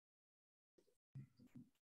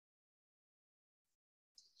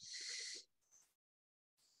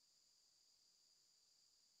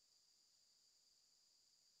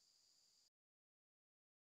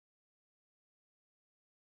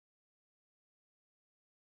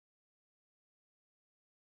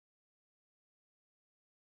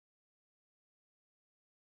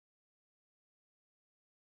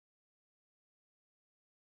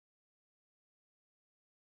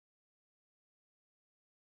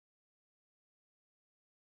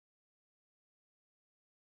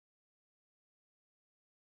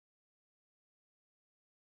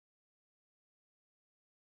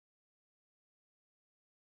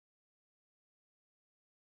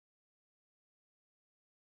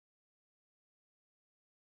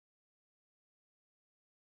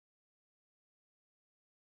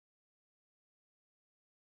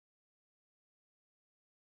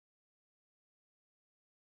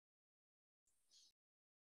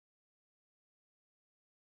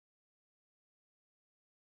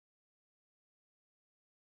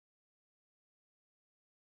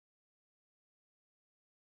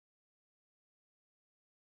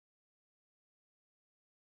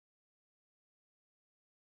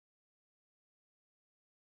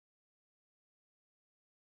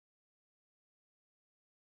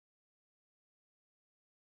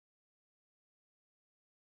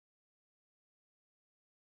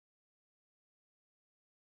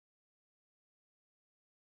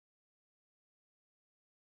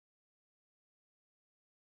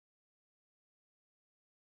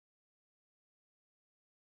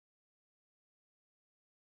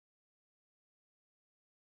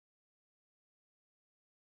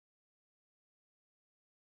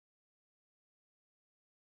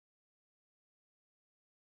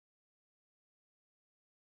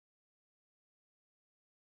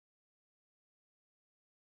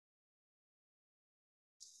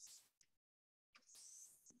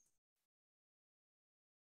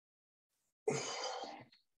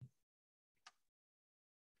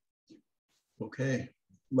Okay,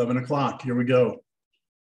 11 o'clock, here we go.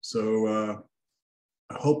 So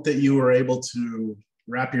I hope that you were able to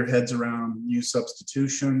wrap your heads around U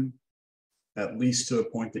substitution, at least to a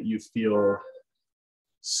point that you feel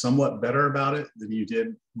somewhat better about it than you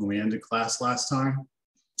did when we ended class last time.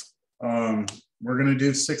 We're gonna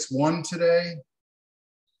do 6-1 today.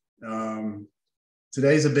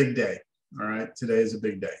 Today's a big day, all right? Today is a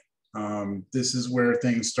big day. This is where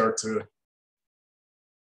things start to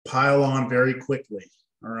pile on very quickly,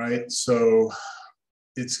 all right? So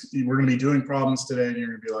we're gonna be doing problems today and you're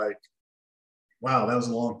gonna be like, wow, that was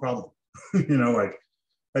a long problem. You know, like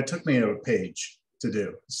that took me a page to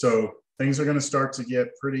do. So things are gonna start to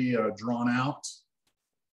get pretty drawn out,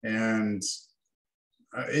 and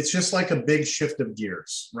it's just like a big shift of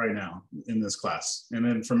gears right now in this class. And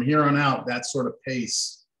then from here on out, that sort of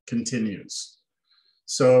pace continues.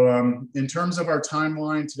 So in terms of our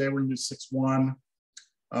timeline, today we're gonna do 6-1.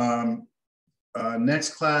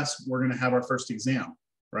 Next class, we're gonna have our first exam,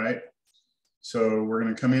 right? So we're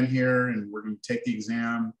gonna come in here and we're gonna take the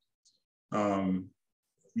exam.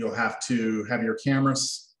 You'll have to have your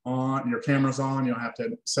cameras on. You'll have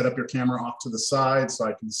to set up your camera off to the side so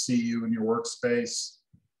I can see you in your workspace.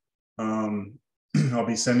 I'll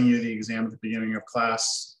be sending you the exam at the beginning of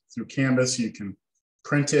class through Canvas. You can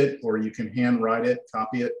print it or you can hand write it,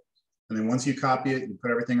 copy it. And then once you copy it, you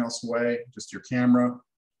put everything else away, just your camera,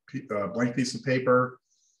 blank piece of paper,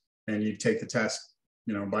 and you take the test,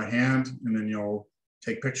 you know, by hand, and then you'll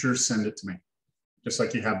take pictures, send it to me, just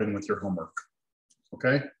like you have been with your homework,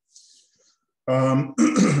 okay?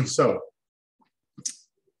 So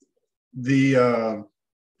the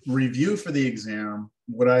review for the exam,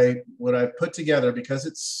 what I put together, because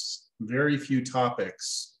it's very few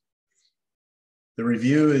topics, the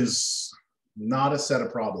review is not a set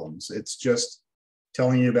of problems. It's just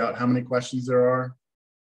telling you about how many questions there are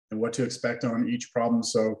and what to expect on each problem.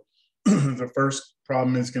 So the first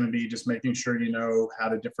problem is going to be just making sure you know how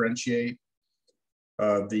to differentiate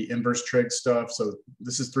the inverse trig stuff. So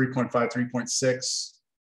this is 3.5, 3.6.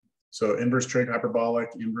 So inverse trig hyperbolic,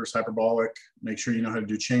 inverse hyperbolic. Make sure you know how to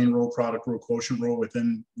do chain rule, product rule, quotient rule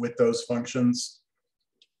with those functions.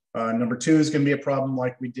 Number 2 is going to be a problem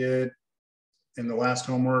like we did in the last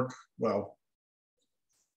homework. Well,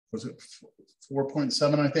 was it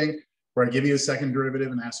 4.7, I think, where I give you a second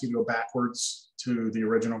derivative and ask you to go backwards to the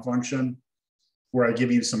original function, where I give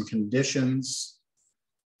you some conditions.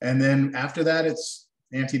 And then after that, it's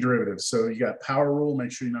antiderivatives. So you got power rule,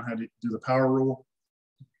 make sure you know how to do the power rule.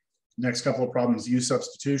 Next couple of problems, U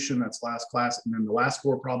substitution, that's last class. And then the last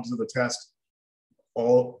 4 problems of the test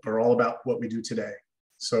are all about what we do today.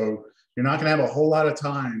 So you're not gonna have a whole lot of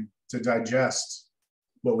time to digest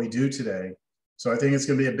what we do today. So I think it's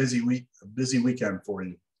gonna be a busy week, a busy weekend for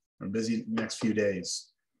you, a busy next few days.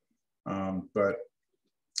 But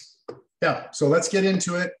yeah, so let's get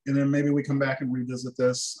into it, and then maybe we come back and revisit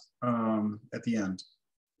this at the end.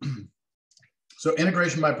 So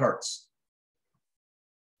integration by parts.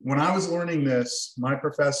 When I was learning this, my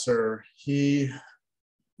professor, he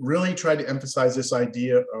really tried to emphasize this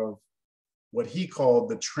idea of what he called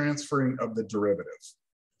the transferring of the derivative.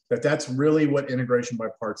 That's really what integration by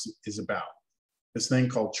parts is about, this thing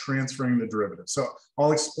called transferring the derivative. So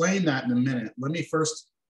I'll explain that in a minute. Let me first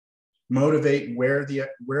motivate where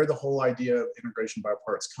the whole idea of integration by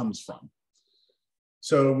parts comes from.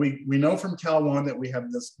 So we know from Cal 1 that we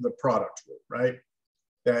have the product rule, right?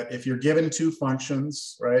 That if you're given 2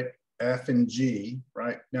 functions, right, f and g,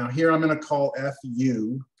 right? Now here I'm going to call f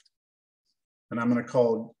u, and I'm going to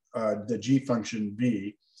call the g function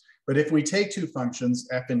v. But if we take 2 functions,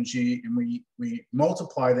 f and g, and we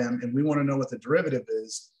multiply them, and we want to know what the derivative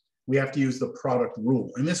is, we have to use the product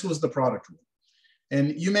rule. And this was the product rule.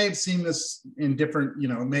 And you may have seen this in different, you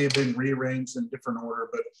know, it may have been rearranged in different order,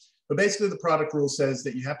 but basically the product rule says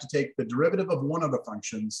that you have to take the derivative of one of the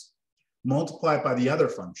functions, multiply it by the other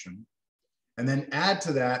function, and then add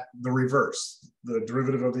to that the reverse, the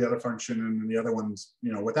derivative of the other function, and the other one's,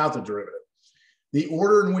 you know, without the derivative. The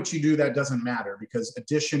order in which you do that doesn't matter, because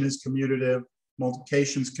addition is commutative,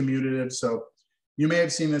 multiplication is commutative. So you may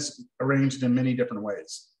have seen this arranged in many different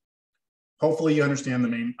ways. Hopefully you understand the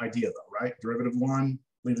main idea though, right? Derivative 1,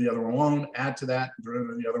 leave the other one alone, add to that,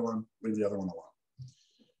 derivative of the other one, leave the other one alone.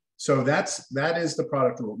 So that is the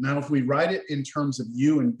product rule. Now, if we write it in terms of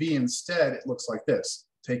u and v instead, it looks like this.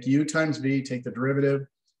 Take u times v, take the derivative.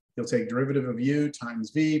 You'll take derivative of u times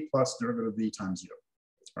v plus derivative of v times u.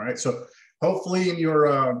 All right, so hopefully in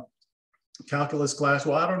your calculus class,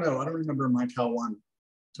 well, I don't know. I don't remember in my Cal 1.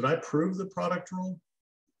 Did I prove the product rule?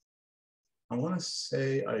 I want to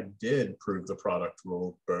say I did prove the product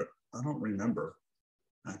rule, but I don't remember,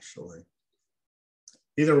 actually.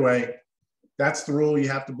 Either way, that's the rule. You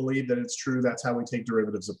have to believe that it's true. That's how we take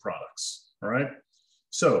derivatives of products. All right.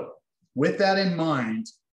 So with that in mind,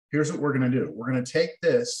 here's what we're going to do. We're going to take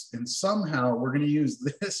this and somehow we're going to use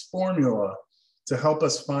this formula to help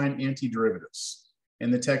us find antiderivatives.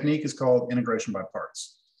 And the technique is called integration by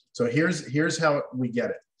parts. So here's how we get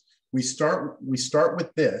it. We start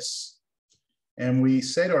with this and we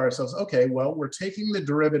say to ourselves, okay, well, we're taking the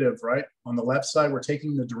derivative, right? On the left side, we're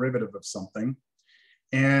taking the derivative of something.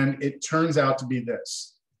 And it turns out to be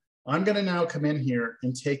this. I'm going to now come in here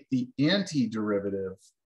and take the antiderivative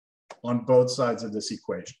on both sides of this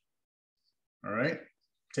equation. All right,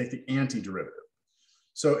 take the antiderivative.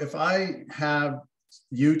 So if I have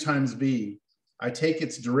u times v, I take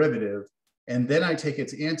its derivative and then I take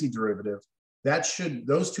its antiderivative.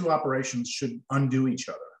 Those two operations should undo each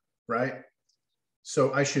other, right?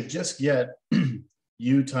 So I should just get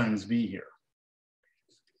u times v here.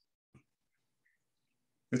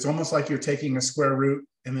 It's almost like you're taking a square root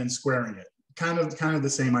and then squaring it. Kind of the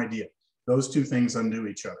same idea. Those two things undo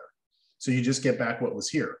each other. So you just get back what was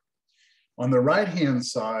here. On the right-hand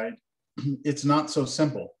side, it's not so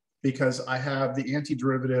simple because I have the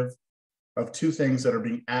antiderivative of two things that are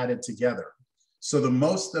being added together. So the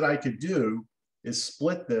most that I could do is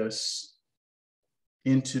split this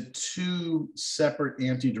into two separate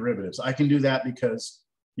antiderivatives. I can do that because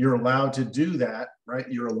you're allowed to do that, right?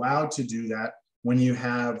 You're allowed to do that when you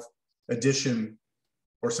have addition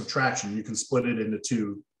or subtraction. You can split it into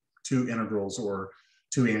two integrals or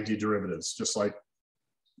two antiderivatives, just like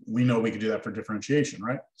we know we could do that for differentiation,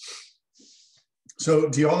 right? So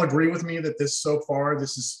do you all agree with me that this so far,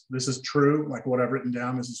 this is true? Like what I've written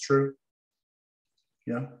down, this is true?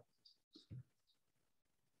 Yeah.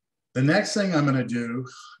 The next thing I'm going to do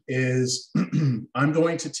is I'm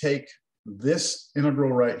going to take this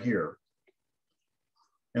integral right here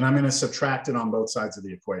and I'm going to subtract it on both sides of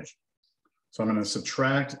the equation. So I'm going to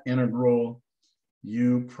subtract integral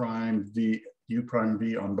u prime v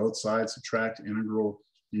on both sides, subtract integral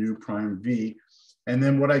u prime v. And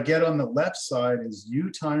then what I get on the left side is u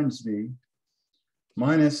times v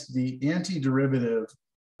minus the antiderivative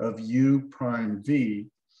of u prime v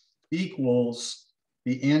equals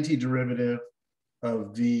the antiderivative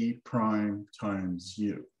of v prime times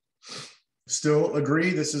u. Still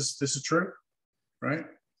agree this is true, right?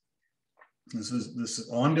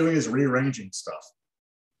 All I'm doing is rearranging stuff.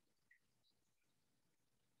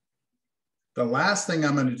 The last thing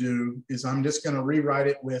I'm going to do is I'm just going to rewrite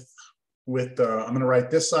it I'm going to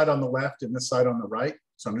write this side on the left and this side on the right.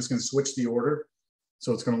 So I'm just going to switch the order.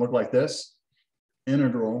 So it's going to look like this.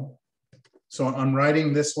 Integral. So I'm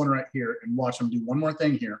writing this one right here, and watch, I'm going to do one more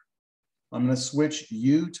thing here. I'm going to switch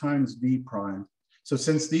u times v prime. So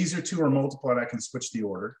since these two are multiplied, I can switch the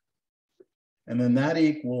order. And then that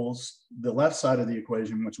equals the left side of the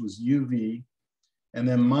equation, which was uv, and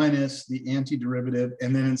then minus the antiderivative.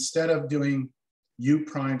 And then instead of doing u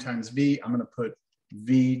prime times v, I'm going to put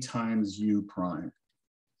v times u prime.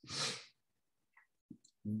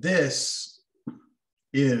 This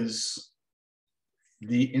is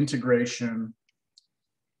the integration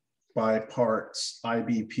by parts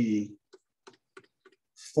IBP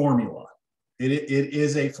formula. It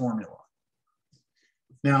is a formula.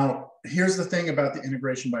 Now, here's the thing about the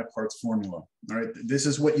integration by parts formula. All right, this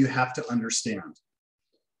is what you have to understand.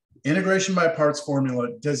 Integration by parts formula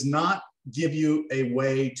does not give you a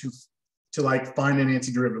way to like find an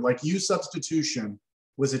antiderivative. Like u substitution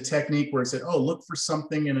was a technique where it said, oh, look for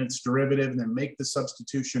something in its derivative and then make the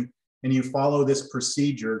substitution, and you follow this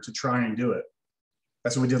procedure to try and do it.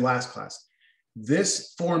 That's what we did last class.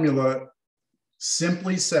 This formula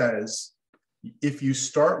simply says, if you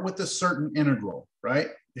start with a certain integral, right?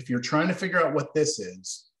 If you're trying to figure out what this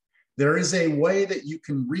is, there is a way that you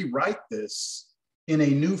can rewrite this in a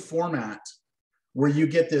new format where you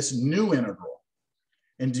get this new integral.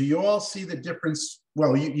 And do you all see the difference?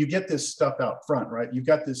 Well, you get this stuff out front, right? You've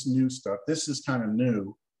got this new stuff. This is kind of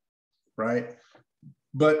new, right?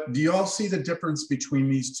 But do you all see the difference between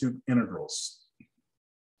these two integrals?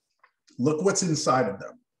 Look what's inside of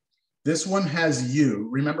them. This one has u.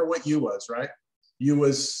 Remember what u was, right? U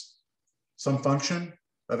was some function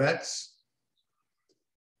of x.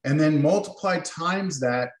 And then multiplied times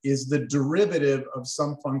that is the derivative of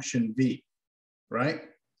some function v, right?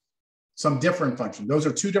 Some different function. Those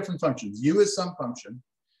are two different functions. U is some function,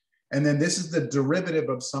 and then this is the derivative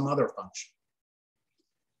of some other function.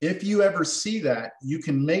 If you ever see that, you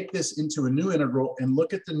can make this into a new integral and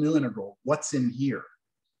look at the new integral. What's in here?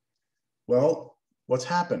 Well, what's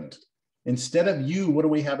happened? Instead of u, what do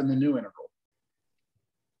we have in the new integral?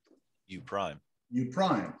 U prime. U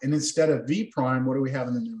prime. And instead of v prime, what do we have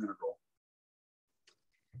in the new integral?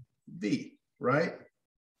 v, right?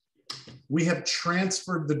 We have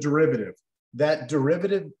transferred the derivative. That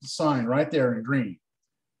derivative sign right there in green.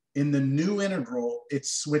 In the new integral, it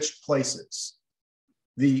switched places.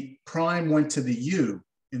 The prime went to the u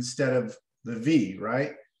instead of the v,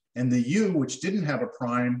 right? And the u, which didn't have a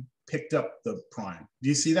prime, picked up the prime. Do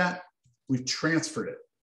you see that? We've transferred it.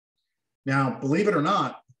 Now, believe it or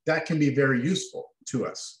not, that can be very useful to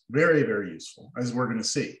us. Very, very useful, as we're going to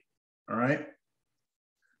see. All right.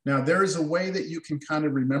 Now, there is a way that you can kind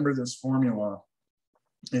of remember this formula.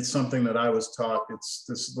 It's something that I was taught. It's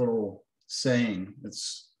this little saying.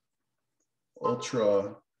 It's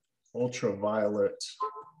ultraviolet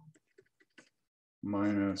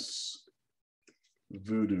minus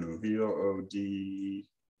voodoo, V-O-O-D-D-O.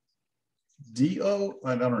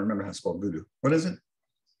 I don't remember how to spell voodoo. What is it?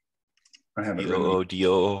 I have it.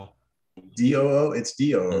 D-O-O-D-O-O. D-O-O, it's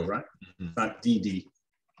D-O-O, right? Not D-D.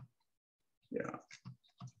 Yeah,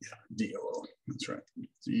 D-O-O, that's right,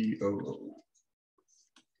 D-O-O.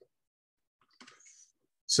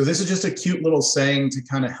 So this is just a cute little saying to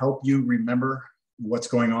kind of help you remember what's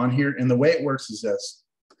going on here. And the way it works is this.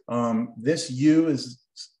 This U is,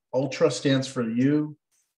 ultra stands for U,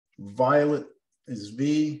 violet is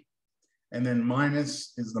V, and then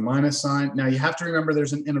minus is the minus sign. Now you have to remember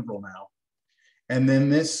there's an integral now. And then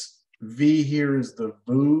this V here is the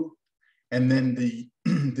VU, and then the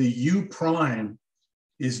U prime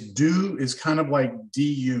is kind of like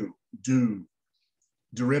du,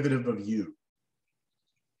 derivative of U.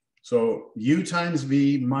 So U times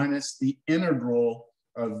V minus the integral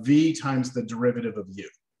of V times the derivative of U.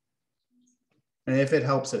 And if it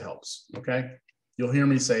helps, it helps, okay? You'll hear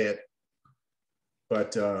me say it,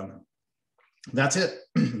 but that's it.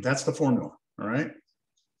 That's the formula, all right?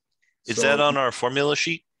 Is that on our formula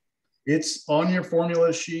sheet? It's on your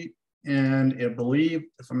formula sheet, and I believe,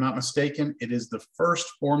 if I'm not mistaken, it is the first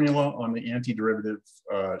formula on the antiderivative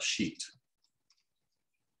sheet.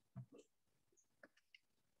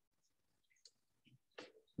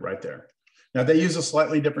 Right there. Now they use a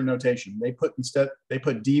slightly different notation. They put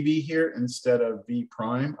dv here instead of v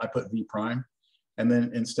prime. I put v prime, and then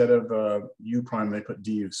instead of u prime, they put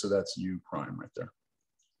du. So that's u prime right there.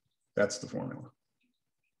 That's the formula.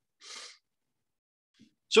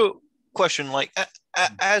 So, question, like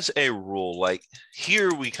as a rule, like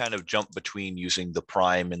here we kind of jump between using the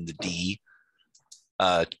prime and the d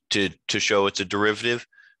to show it's a derivative.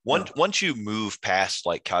 Once you move past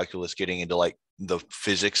like calculus, getting into like the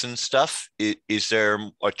physics and stuff, is there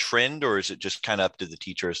a trend, or is it just kind of up to the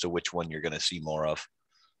teacher as to which one you're going to see more of?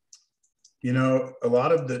 You know, a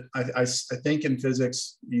lot of the, I think in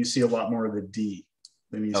physics, you see a lot more of the D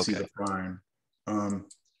than you see the prime.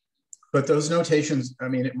 But those notations, I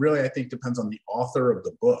mean, it really, I think, depends on the author of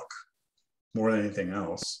the book more than anything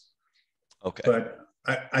else. Okay. But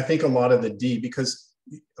I think a lot of the D, because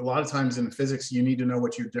a lot of times in physics, you need to know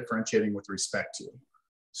what you're differentiating with respect to.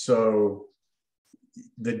 So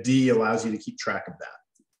the D allows you to keep track of that.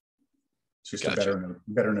 It's just a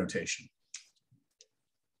better notation.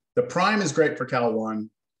 The prime is great for Cal 1.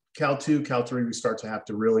 Cal 2, Cal 3, we start to have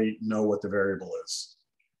to really know what the variable is.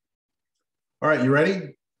 All right, you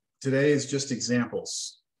ready? Today is just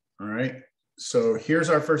examples. All right, so here's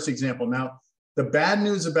our first example. Now, the bad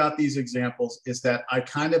news about these examples is that I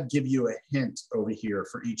kind of give you a hint over here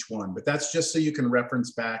for each one, but that's just so you can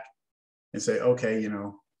reference back and say, okay, you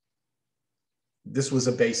know, this was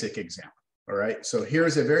a basic example. All right, so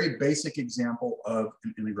here's a very basic example of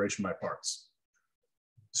an integration by parts.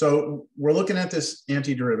 So we're looking at this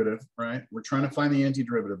antiderivative, right? We're trying to find the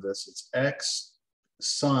antiderivative of this. It's x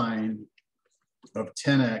sine of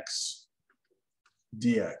 10x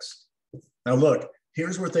dx. Now look,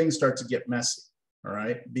 here's where things start to get messy, all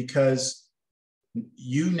right? Because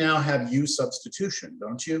you now have u substitution,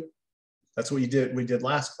 don't you? That's what we did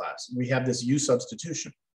last class. We have this u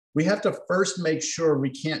substitution. We have to first make sure we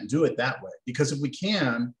can't do it that way, because if we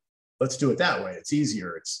can, let's do it that way. It's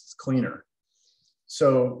easier, it's cleaner.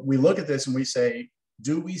 So we look at this and we say,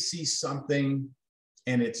 do we see something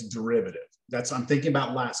and its derivative? I'm thinking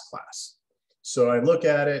about last class. So I look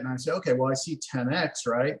at it and I say, okay, well, I see 10x,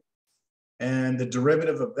 right? And the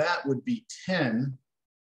derivative of that would be 10,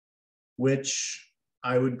 which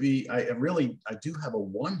I do have a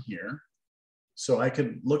 1 here. So I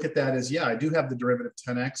could look at that as, yeah, I do have the derivative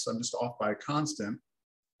 10x. I'm just off by a constant,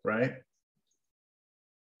 right?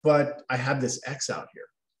 But I have this x out here,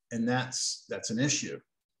 and that's an issue.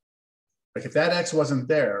 Like if that x wasn't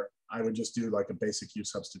there, I would just do like a basic u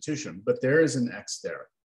substitution, but there is an x there.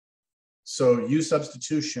 So u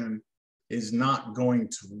substitution is not going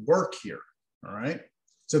to work here, all right?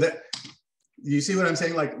 So You see what I'm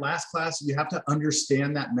saying? Like last class, you have to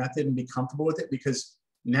understand that method and be comfortable with it, because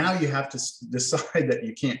now you have to decide that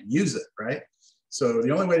you can't use it, right? So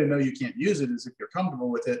the only way to know you can't use it is if you're comfortable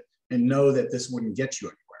with it and know that this wouldn't get you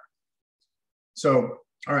anywhere. So,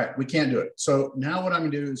 all right, we can't do it. So now what I'm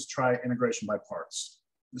gonna do is try integration by parts.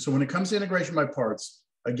 So when it comes to integration by parts,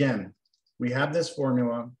 again, we have this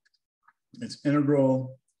formula. It's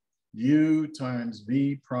integral u times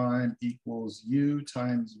v prime equals u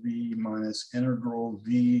times v minus integral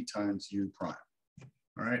v times u prime.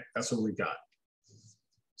 All right, that's what we got.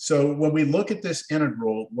 So when we look at this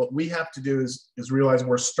integral, what we have to do is realize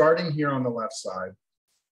we're starting here on the left side.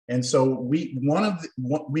 And so we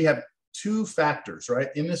have two factors, right?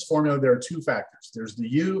 In this formula, there are two factors. There's the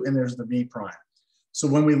u and there's the v prime. So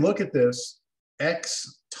when we look at this,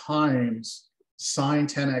 x times sine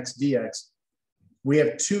 10x dx, we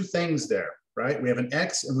have two things there, right? We have an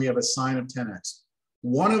x and we have a sine of 10x.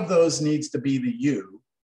 One of those needs to be the u,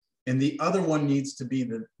 and the other one needs to be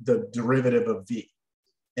the derivative of v.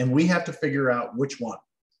 And we have to figure out which one.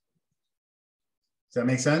 Does that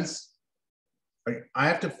make sense? Like, I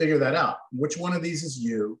have to figure that out. Which one of these is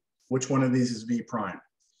u? Which one of these is v prime?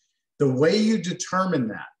 The way you determine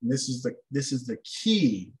that, and this is the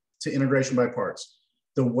key to integration by parts,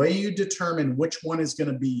 the way you determine which one is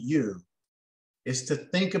going to be u is to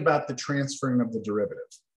think about the transferring of the derivative.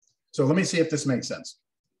 So let me see if this makes sense.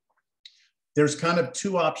 There's kind of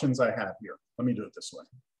two options I have here. Let me do it this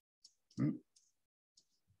way.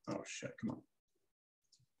 Oh shit, come on.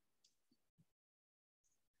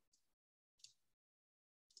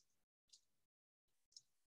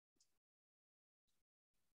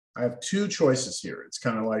 I have two choices here. It's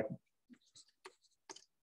kind of like,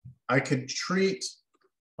 I could treat,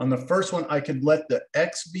 on the first one, I could let the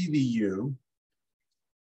x be the u,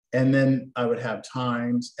 and then I would have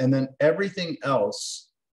times, and then everything else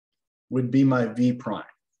would be my v prime.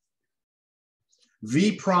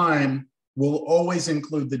 V prime will always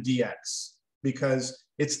include the dx because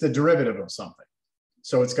it's the derivative of something.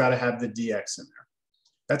 So it's got to have the dx in there.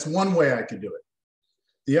 That's one way I could do it.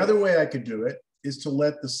 The other way I could do it is to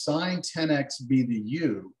let the sine 10x be the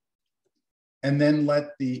u, and then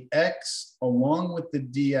let the x along with the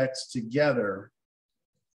dx together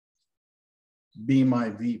be my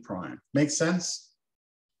v prime. Make sense?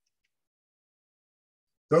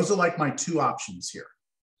 Those are like my two options here.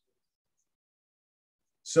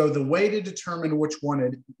 So the way to determine which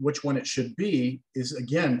one it should be is,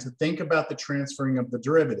 again, to think about the transferring of the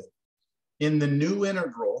derivative. In the new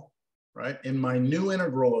integral, right, in my new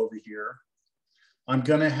integral over here, I'm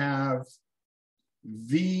going to have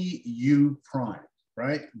vu prime,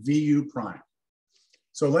 right, vu prime.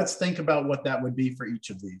 So let's think about what that would be for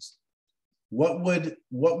each of these. What would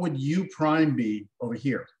u prime be over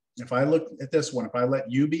here? If I look at this one, if I let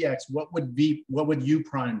u be x, what would u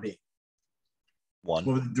prime be? 1.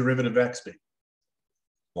 What would the derivative of x be?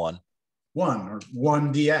 1. 1, or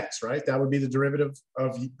 1 dx, right? That would be the derivative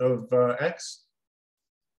of x.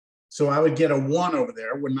 So I would get a 1 over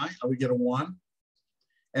there, wouldn't I? I would get a 1.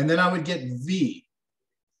 And then I would get v.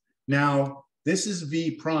 Now, this is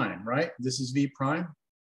v prime, right? This is v prime.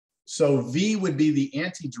 So v would be the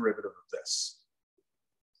antiderivative of this.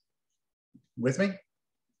 With me?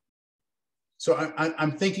 So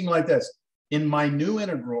I'm thinking like this. In my new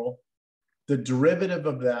integral, the derivative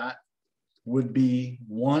of that would be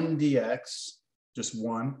 1 dx, just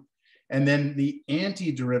 1. And then the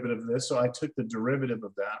antiderivative of this, so I took the derivative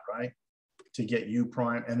of that, right, to get u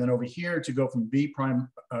prime. And then over here, to go from v prime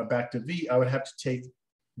back to v, I would have to take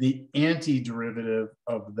the antiderivative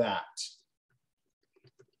of that.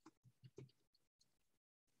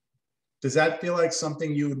 Does that feel like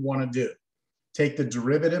something you would want to do? Take the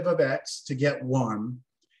derivative of x to get 1,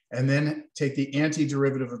 and then take the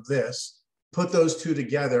antiderivative of this, put those two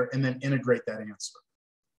together, and then integrate that answer.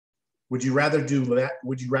 Would you rather do that?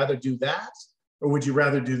 Would you rather do that? Or would you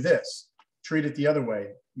rather do this? Treat it the other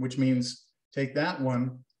way, which means take that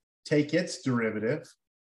one, take its derivative,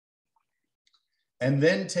 and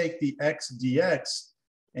then take the x dx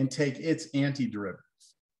and take its antiderivative.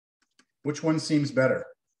 Which one seems better?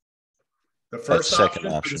 The first second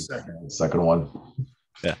option. option. Or the second? Second one.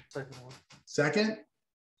 Yeah. Second?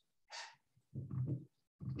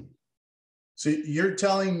 So you're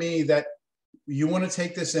telling me that you want to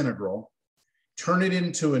take this integral, turn it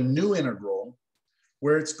into a new integral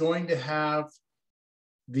where it's going to have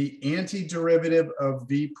the antiderivative of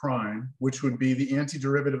v prime, which would be the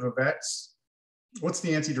antiderivative of x. What's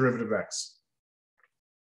the antiderivative of x?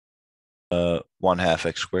 1/2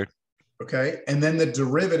 x squared. Okay, and then the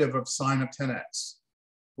derivative of sine of 10x,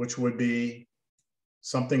 which would be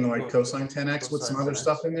something like cosine 10x with some other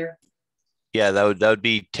stuff in there. Yeah, that would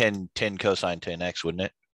be 10 cosine 10x, wouldn't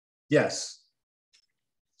it? Yes.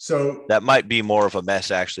 So That might be more of a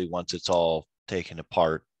mess actually once it's all taken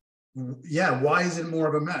apart. yeah, why is it more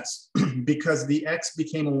of a mess? Because the x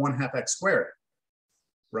became a 1/2 x squared,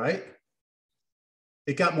 right?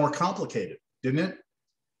 It got more complicated, didn't it?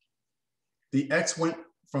 The x went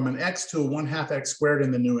from an x to a 1/2 x squared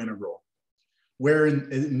in the new integral. Where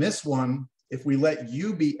in this one, if we let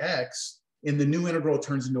u be x, in the new integral, it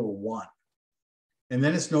turns into a 1. And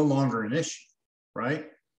then it's no longer an issue, right?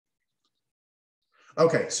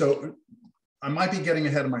 Okay, so I might be getting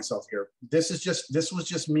ahead of myself here. This was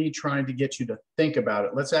just me trying to get you to think about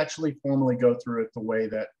it. Let's actually formally go through it the way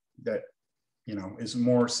that is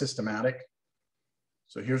more systematic.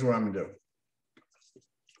 So here's what I'm gonna do.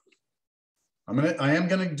 I am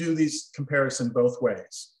gonna do these comparison both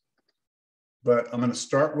ways, but I'm gonna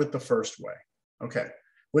start with the first way. Okay,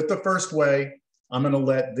 with the first way, I'm gonna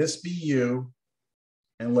let this be u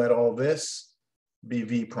and let all this be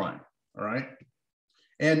v prime, all right?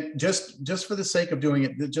 And just for the sake of doing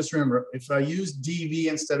it, just remember, if I use dv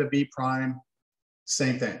instead of v prime,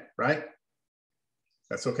 same thing, right?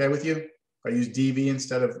 That's okay with you? If I use dv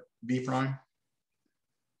instead of v prime?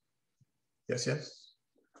 Yes, yes?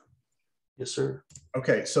 Yes, sir.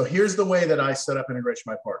 Okay, so here's the way that I set up integration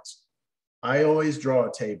by parts. I always draw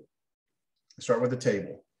a table. I start with a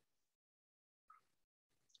table.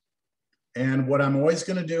 And what I'm always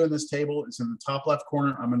going to do in this table is in the top left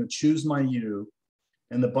corner, I'm going to choose my u.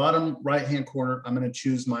 In the bottom right-hand corner, I'm going to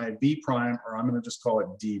choose my v prime, or I'm going to just call it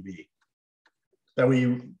dv. That way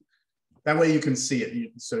you can see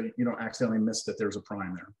it, so you don't accidentally miss that there's a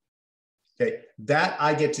prime there. Okay, that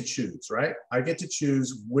I get to choose, right? I get to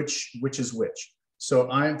choose which is which. So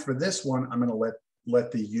for this one, I'm going to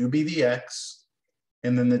let the u be the x,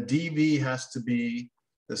 and then the dv has to be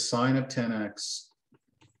the sine of 10x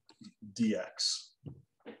dx.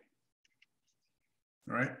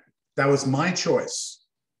 All right, that was my choice.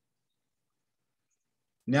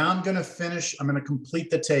 Now I'm going to complete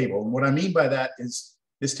the table. And what I mean by that is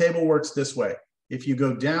this table works this way. If you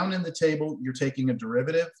go down in the table, you're taking a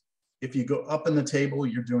derivative. If you go up in the table,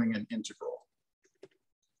 you're doing an integral.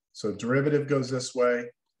 So derivative goes this way.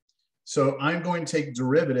 So I'm going to take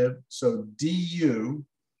derivative. So du,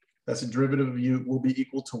 that's a derivative of u, will be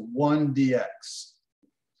equal to 1 dx.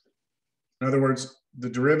 In other words, the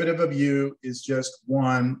derivative of u is just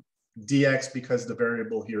 1 dx because the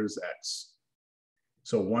variable here is x.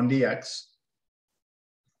 So 1 dx.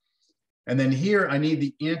 And then here I need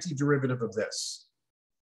the antiderivative of this.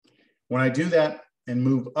 When I do that and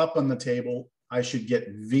move up on the table, I should get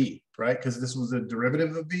v, right? Because this was a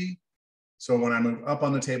derivative of v. So when I move up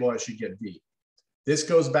on the table, I should get v. This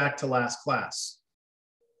goes back to last class.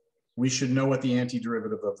 We should know what the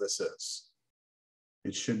antiderivative of this is.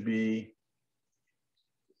 It should be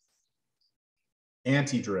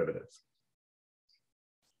antiderivative.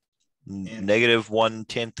 Negative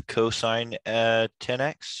 1/10 cosine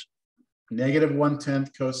 10x. Negative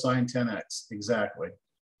 1/10 cosine 10x, exactly.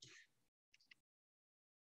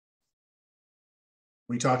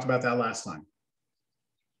 We talked about that last time.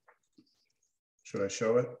 Should I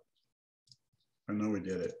show it? I know we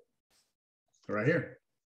did it. Right here.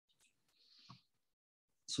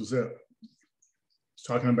 This was it. It's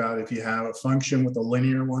talking about if you have a function with a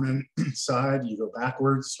linear one inside, you go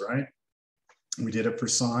backwards, right? We did it for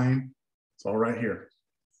sine. It's all right here.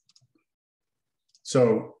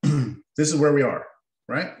 So this is where we are,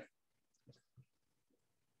 right?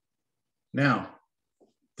 Now,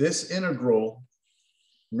 this integral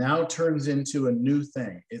now turns into a new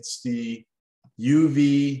thing. It's the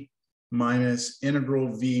uv minus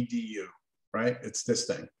integral v du, right? It's this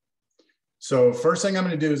thing. So first thing I'm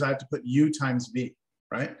going to do is I have to put u times v,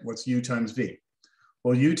 right? What's u times v?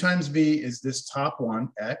 Well, u times v is this top one,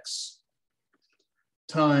 x,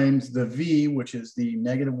 times the v, which is the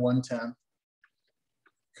negative 1/10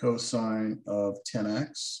 cosine of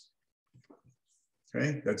 10x.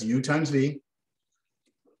 Okay, that's u times v,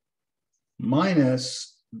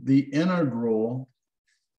 minus the integral.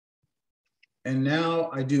 And now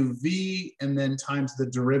I do v and then times the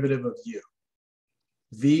derivative of u.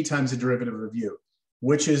 V times the derivative of u,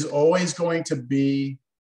 which is always going to be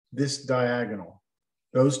this diagonal.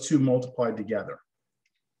 Those two multiplied together.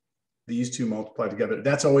 These two multiplied together.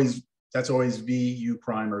 That's always v u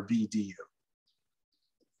prime or v du.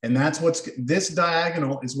 And that's this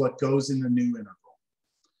diagonal is what goes in the new integral.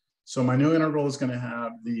 So my new integral is going to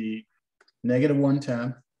have the negative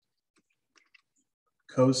 1/10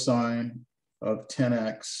 cosine of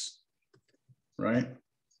 10x, right?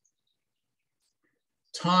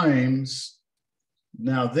 Times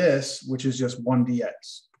now this, which is just 1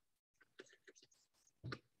 dx.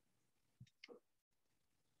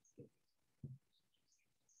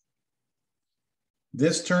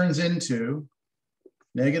 This turns into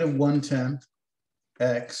negative 1/10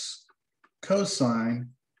 x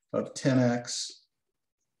cosine of 10x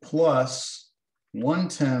plus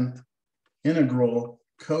 1/10 integral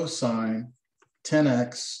cosine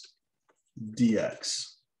 10x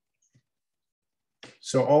dx.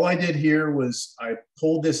 So all I did here was I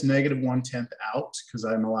pulled this negative 1/10 out because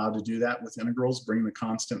I'm allowed to do that with integrals, bring the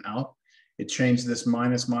constant out. It changed this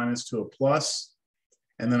minus minus to a plus.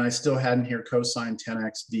 And then I still had in here cosine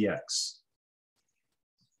 10x dx.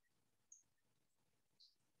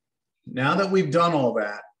 Now that we've done all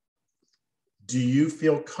that, do you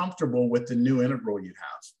feel comfortable with the new integral you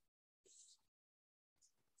have?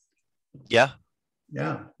 Yeah.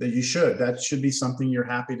 Yeah, that you should. That should be something you're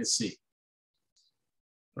happy to see,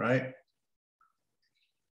 right?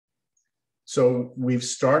 So we've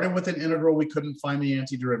started with an integral we couldn't find the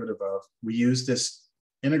antiderivative of. We used this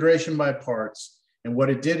integration by parts. And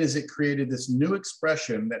what it did is it created this new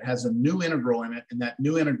expression that has a new integral in it. And that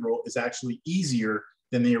new integral is actually easier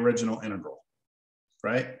than the original integral,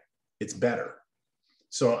 right? It's better.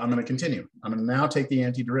 So I'm going to continue. I'm going to now take the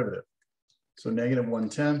antiderivative. So negative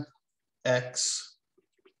 1/10 x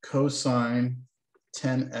cosine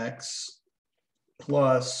 10x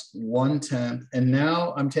plus 1/10. And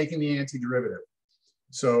now I'm taking the antiderivative.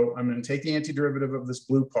 So I'm going to take the antiderivative of this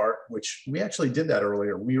blue part, which we actually did that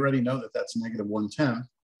earlier. We already know that that's negative 1/10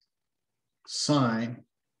 sine,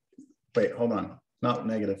 wait, hold on, not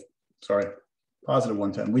negative, sorry, positive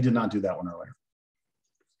 1/10. We did not do that one earlier.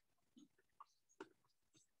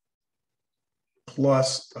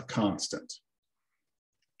 Plus a constant.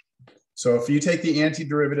 So if you take the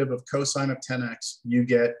antiderivative of cosine of 10x, you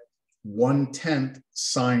get 1/10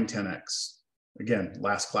 sine 10x. Again,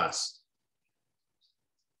 last class.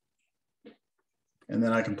 And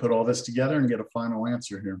then I can put all this together and get a final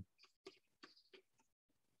answer here.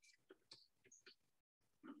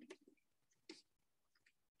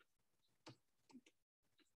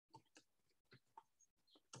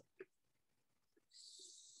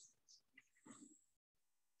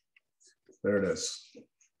 There it is.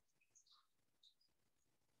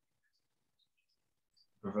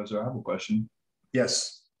 Professor, I have a question.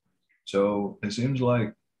 Yes. So it seems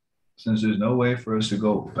like since there's no way for us to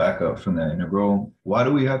go back up from that integral, why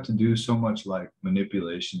do we have to do so much like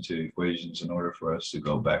manipulation to equations in order for us to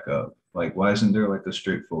go back up? Like, why isn't there like a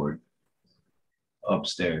straightforward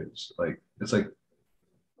upstairs? Like, it's like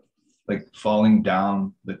falling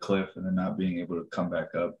down the cliff and then not being able to come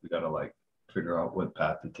back up. We got to like figure out what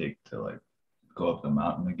path to take to like go up the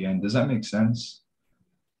mountain again. Does that make sense?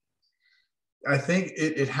 I think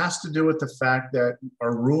it has to do with the fact that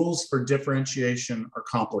our rules for differentiation are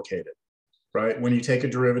complicated, right? When you take a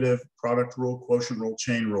derivative, product rule, quotient rule,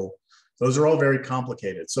 chain rule, those are all very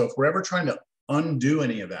complicated. So if we're ever trying to undo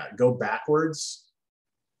any of that, go backwards,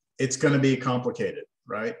 it's going to be complicated,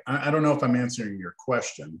 right? I don't know if I'm answering your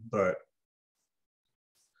question, but.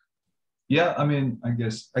 Yeah, I mean, I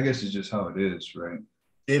guess it's just how it is, right?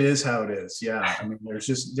 It is how it is, yeah. I mean,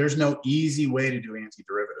 there's no easy way to do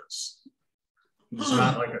antiderivatives. It's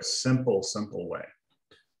not like a simple way.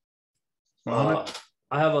 I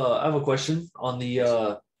have a question on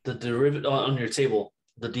the derivative on your table,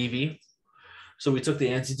 the dv. So we took the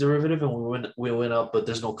antiderivative and we went up, but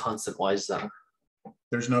there's no constant. Why is that?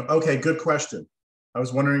 There's no, okay, good question. I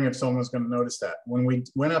was wondering if someone was going to notice that. When we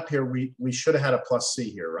went up here, we should have had a plus c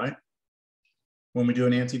here, right? When we do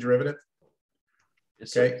an antiderivative.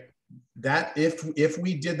 Yes, okay. sir. That if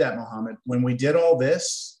we did that, Mohammed, when we did all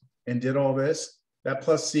this and did all this, that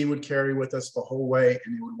plus c would carry with us the whole way,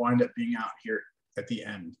 and it would wind up being out here at the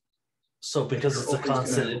end. So because it's a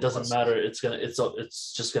constant, it doesn't matter.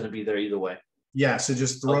 It's just gonna be there either way. Yeah. So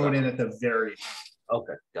just throw it in at the very.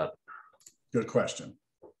 Okay, got it. Good question.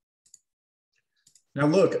 Now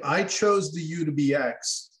look, I chose the u to be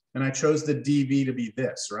x, and I chose the dv to be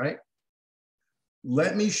this, right?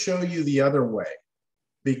 Let me show you the other way,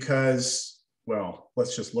 because, well,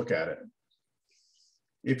 let's just look at it.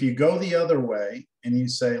 If you go the other way and you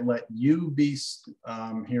say, let u be,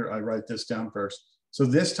 here, I write this down first. So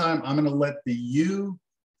this time I'm going to let the u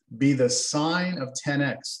be the sine of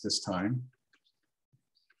 10x this time.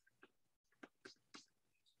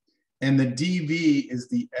 And the dv is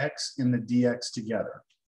the x and the dx together.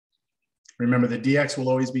 Remember, the dx will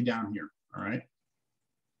always be down here, all right?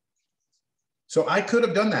 So I could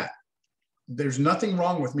have done that. There's nothing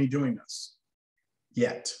wrong with me doing this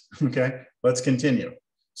yet, okay? Let's continue.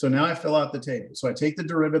 So now I fill out the table. So I take the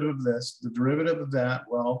derivative of this, the derivative of that,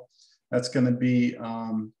 well, that's gonna be,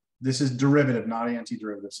 this is derivative, not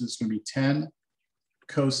antiderivative. So it's gonna be 10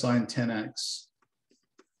 cosine 10x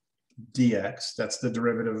dx. That's the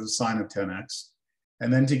derivative of the sine of 10x.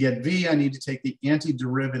 And then to get v, I need to take the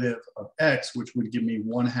antiderivative of x, which would give me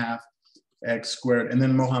 1/2 x squared. And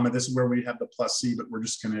then Mohammed, this is where we have the plus c, but we're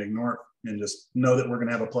just going to ignore it and just know that we're going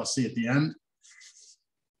to have a plus c at the end.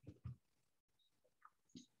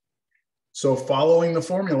 So following the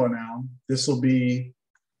formula now, this will be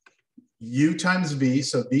u times v.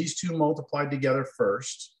 So these two multiplied together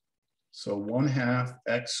first. So 1/2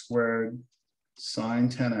 x squared sine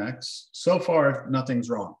 10x. So far, nothing's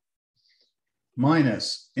wrong.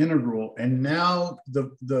 Minus integral, and now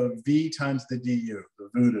the v times the du, the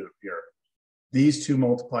voodoo here. These two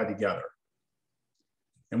multiply together.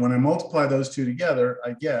 And when I multiply those two together,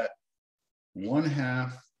 I get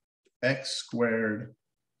 1/2 x squared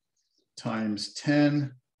times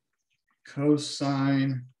 10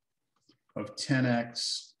 cosine of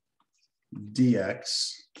 10x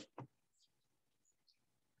dx.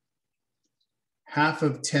 Half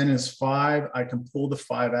of 10 is 5. I can pull the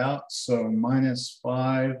 5 out. So minus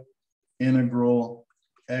 5 integral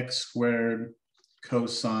x squared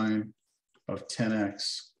cosine of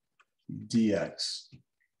 10x dx.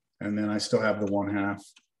 And then I still have the 1/2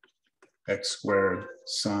 x squared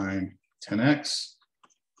sine 10x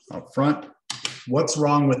up front. What's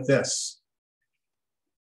wrong with this?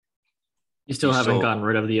 You still haven't gotten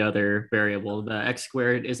rid of the other variable. The x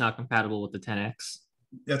squared is not compatible with the 10x.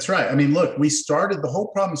 That's right. I mean, look, the whole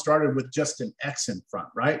problem started with just an x in front,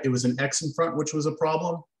 right? It was an x in front, which was a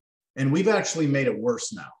problem. And we've actually made it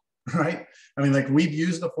worse now, right? I mean, like we've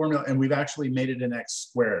used the formula and we've actually made it an x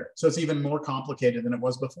squared. So it's even more complicated than it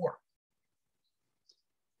was before.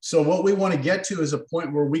 So what we want to get to is a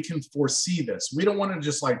point where we can foresee this. We don't want to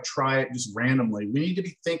just like try it just randomly. We need to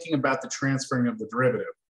be thinking about the transferring of the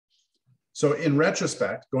derivative. So in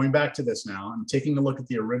retrospect, going back to this now, I'm taking a look at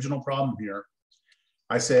the original problem here.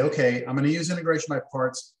 I say, okay, I'm going to use integration by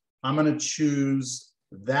parts. I'm going to choose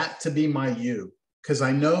that to be my u, because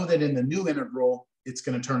I know that in the new integral, it's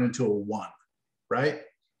going to turn into a 1, right?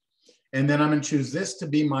 And then I'm going to choose this to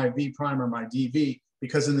be my v prime or my dv,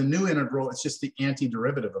 because in the new integral, it's just the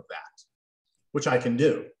antiderivative of that, which I can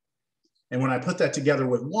do. And when I put that together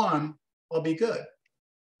with 1, I'll be good,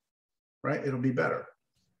 right? It'll be better.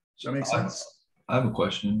 Does that make sense? I have a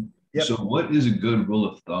question. Yep. So what is a good rule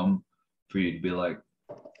of thumb for you to be like,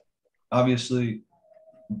 obviously,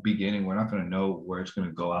 beginning, we're not going to know where it's going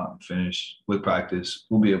to go out and finish. With practice,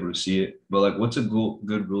 we'll be able to see it. But like, what's a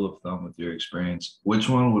good rule of thumb with your experience? Which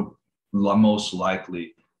one would most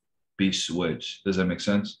likely be switched? Does that make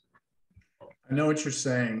sense? I know what you're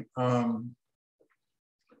saying.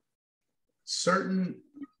 Certain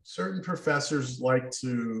professors like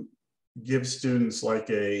to give students like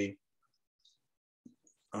a,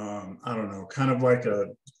 I don't know, kind of like a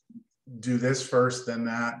do this first, then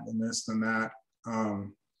that, then this, then that.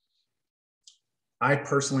 I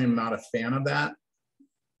personally am not a fan of that,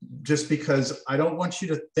 just because I don't want you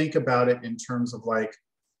to think about it in terms of like,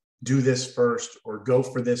 do this first or go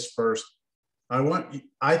for this first.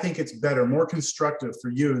 I think it's better, more constructive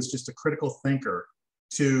for you as just a critical thinker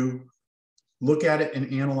to look at it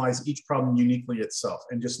and analyze each problem uniquely itself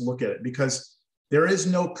and just look at it, because there is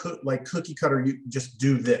no cookie cutter, you just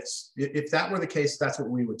do this. If that were the case, that's what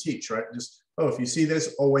we would teach, right? Just, oh, if you see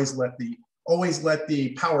this, always let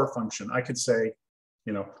the power function. I could say,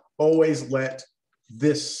 always let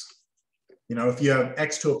this, if you have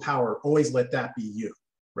x to a power, always let that be u,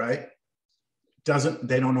 right?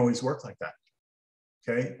 They don't always work like that.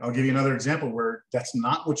 Okay, I'll give you another example where that's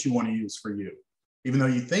not what you want to use for u. Even though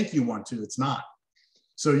you think you want to, it's not.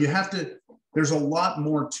 So there's a lot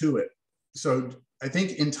more to it. So I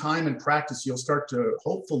think in time and practice, you'll start to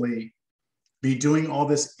hopefully be doing all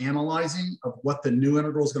this analyzing of what the new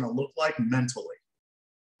integral is going to look like mentally.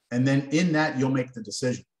 And then in that, you'll make the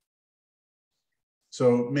decision.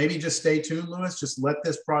 So maybe just stay tuned, Lewis. Just let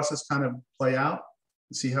this process kind of play out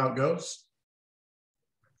and see how it goes.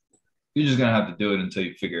 You're just going to have to do it until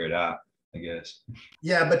you figure it out, I guess.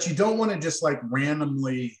 Yeah, but you don't want to just like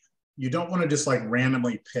randomly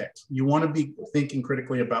pick. You want to be thinking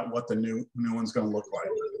critically about what the new one's going to look like.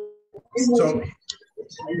 So,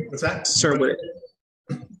 what's that? Sir,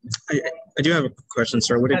 I do have a question,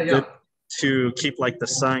 sir. Would it good to keep like the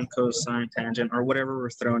sine, cosine, tangent, or whatever we're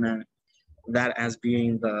throwing at that as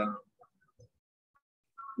being the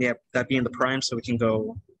prime, so we can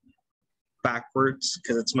go backwards,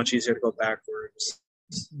 because it's much easier to go backwards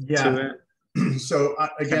to it. So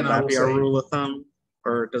again, can that be a rule of thumb,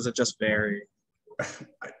 or does it just vary?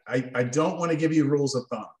 I don't want to give you rules of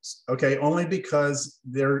thumbs, okay? Only because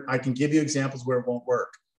I can give you examples where it won't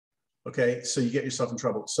work, okay? So you get yourself in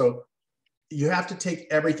trouble. So you have to take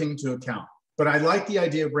everything into account. But I like the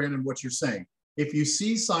idea, Brandon, what you're saying. If you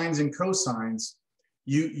see sines and cosines,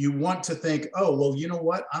 you want to think, oh, well, you know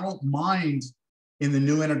what? I don't mind in the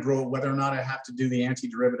new integral whether or not I have to do the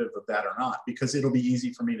antiderivative of that or not, because it'll be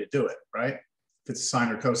easy for me to do it, right? If it's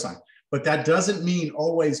sine or cosine. But that doesn't mean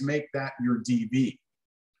always make that your dv.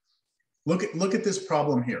 Look at this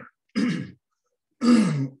problem here.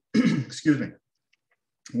 Excuse me.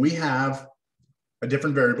 We have a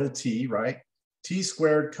different variable, t, right? T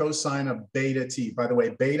squared cosine of beta t. By the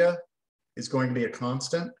way, beta is going to be a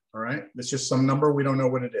constant, all right? It's just some number, we don't know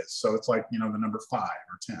what it is. So it's like, you know, the number 5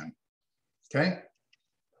 or 10, okay?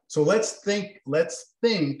 So let's think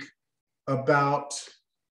about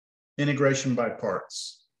integration by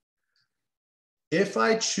parts. If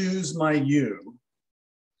I choose my u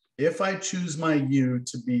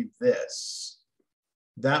to be this,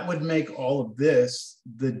 that would make all of this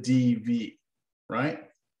the dv, right?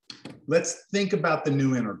 Let's think about the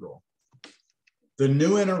new integral. The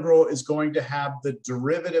new integral is going to have the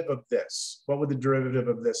derivative of this. What would the derivative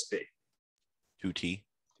of this be? 2t.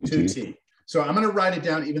 2t. So I'm going to write it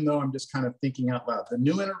down, even though I'm just kind of thinking out loud. The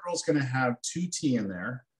new integral is going to have 2t in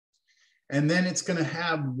there. And then it's going to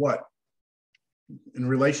have what? In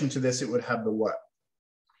relation to this, it would have the what?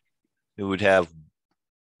 It would have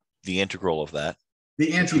the integral of that.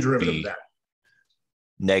 The antiderivative of that.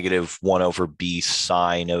 Negative 1 over b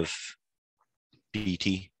sine of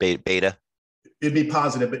bt, beta. It'd be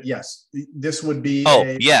positive, but yes, this would be.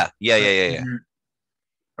 Oh, yeah.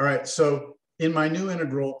 All right, so in my new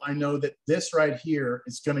integral, I know that this right here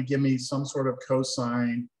is going to give me some sort of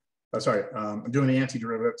cosine. I'm doing the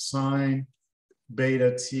antiderivative, sine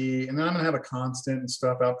beta t, and then I'm going to have a constant and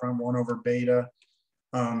stuff out front, 1 over beta,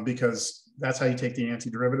 because that's how you take the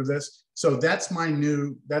antiderivative of this. So that's my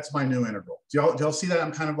new integral. Do y'all see that?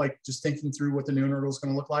 I'm kind of like just thinking through what the new integral is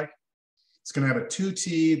going to look like. It's going to have a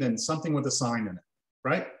 2t, then something with a sign in it,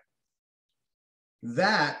 right?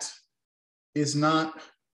 That is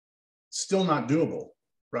still not doable,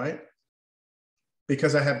 right?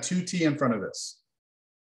 Because I have 2t in front of this,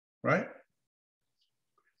 right?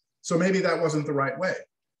 So maybe that wasn't the right way.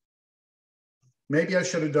 Maybe I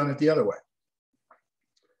should have done it the other way.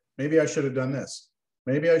 Maybe I should have done this.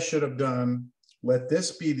 Maybe I should have done, let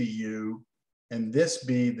this be the u and this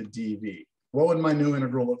be the dv. What would my new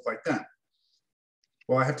integral look like then?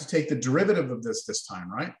 Well, I have to take the derivative of this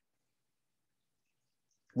time, right?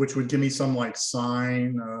 Which would give me some like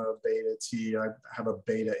sine beta t. I have a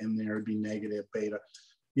beta in there, it'd be negative beta.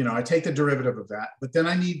 You know, I take the derivative of that, but then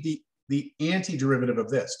I need the antiderivative of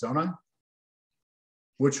this, don't I?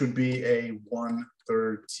 Which would be a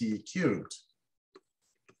 1/3 t cubed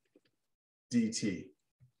dt.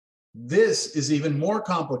 This is even more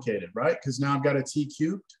complicated, right? Because now I've got a t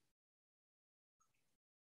cubed.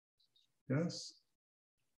 Yes.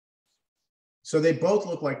 So they both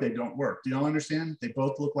look like they don't work. Do y'all understand? They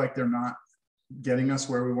both look like they're not getting us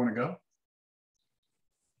where we want to go.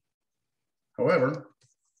 However,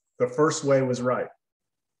 the first way was right,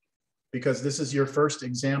 because this is your first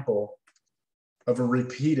example of a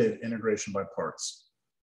repeated integration by parts,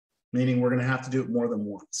 meaning we're going to have to do it more than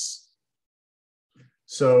once.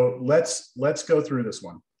 So let's go through this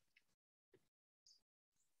one.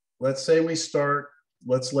 Let's say we start,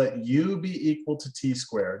 let's let u be equal to t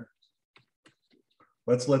squared.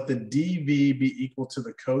 Let's let the dv be equal to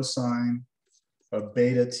the cosine of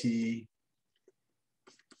beta t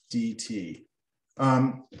dt.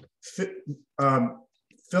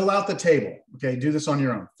 Fill out the table. Okay, do this on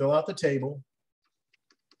your own. Fill out the table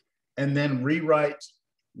and then rewrite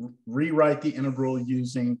the integral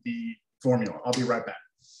using the formula. I'll be right back.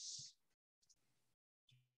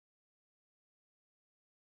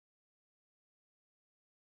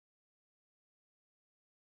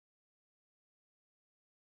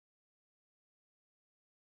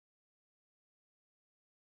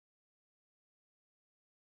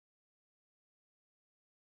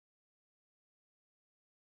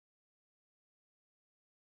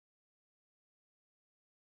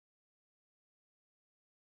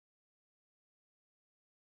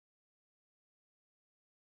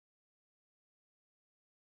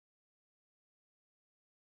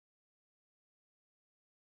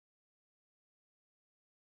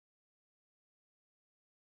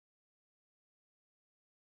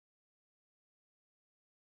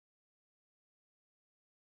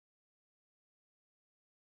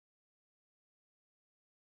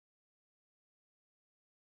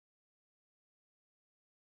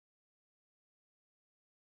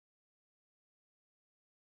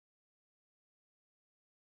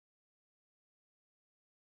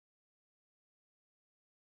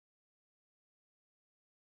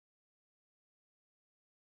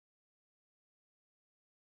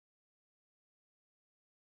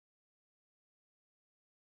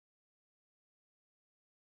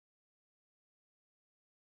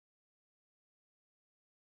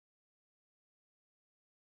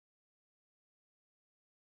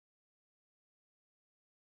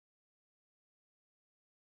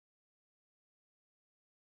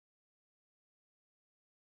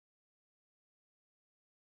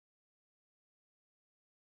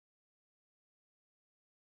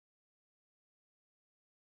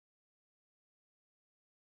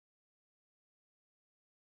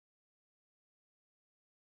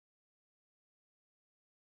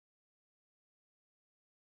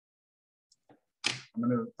 I'm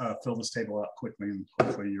going to fill this table out quickly, and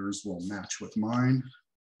hopefully yours will match with mine.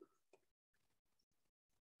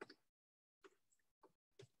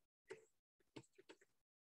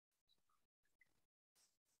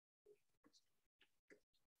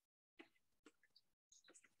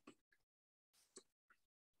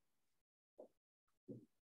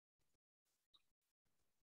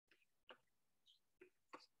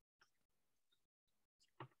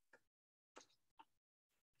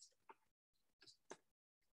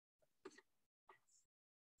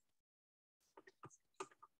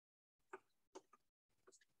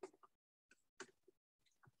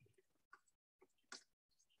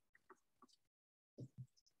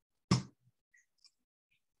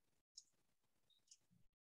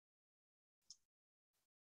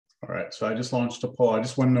 All right, so I just launched a poll. I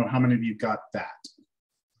just want to know how many of you got that.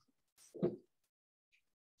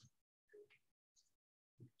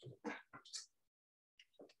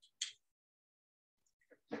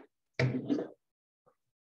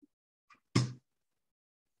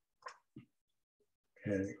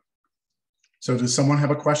 Okay. So does someone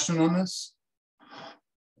have a question on this?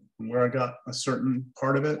 Where I got a certain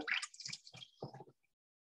part of it?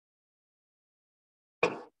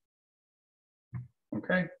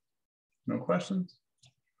 Okay, no questions?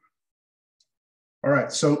 All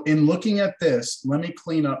right, so in looking at this, let me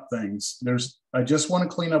clean up things. I just want to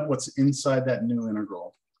clean up what's inside that new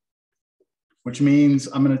integral, which means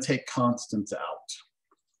I'm going to take constants out.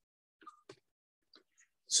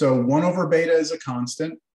 So 1 over beta is a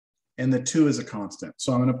constant, and the 2 is a constant.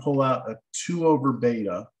 So I'm going to pull out a 2 over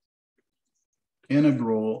beta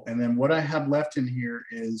integral, and then what I have left in here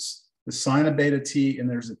is the sine of beta t, and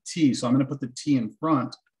there's a t. So I'm going to put the t in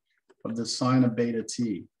front of the sine of beta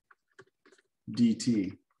t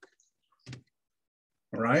dt.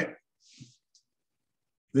 All right?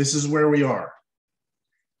 This is where we are.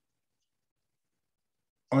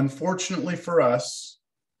 Unfortunately for us,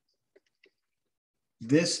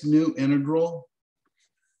 this new integral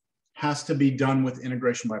has to be done with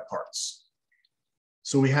integration by parts.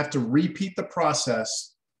 So we have to repeat the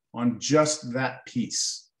process on just that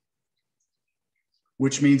piece,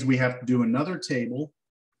 which means we have to do another table,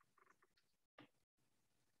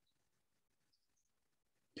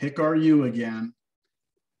 pick our u again,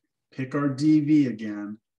 pick our dv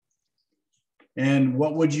again, and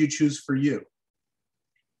what would you choose for u?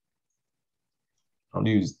 I'll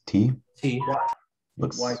use T. T.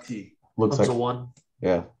 Looks yt. looks Up like to 1.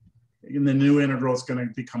 yeah. And the new integral is going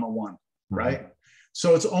to become a 1, right?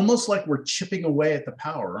 So it's almost like we're chipping away at the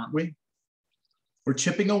power, aren't we? We're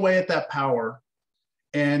chipping away at that power.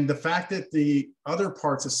 And the fact that the other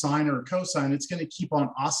part's a sine or a cosine, it's going to keep on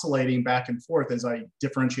oscillating back and forth as I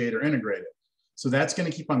differentiate or integrate it. So that's going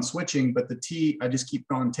to keep on switching, but the t, I just keep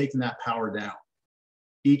on taking that power down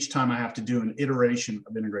each time I have to do an iteration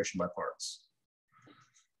of integration by parts.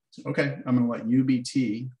 Okay, I'm going to let u be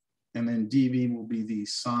t, and then dv will be the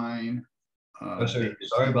sine.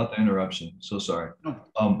 Sorry about the interruption. So sorry. No.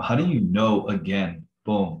 How do you know again?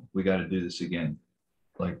 Boom, we got to do this again.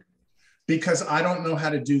 Like, because I don't know how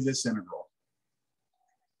to do this integral.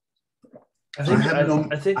 I have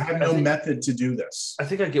no method to do this. I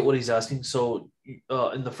think I get what he's asking. So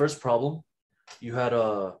in the first problem, you had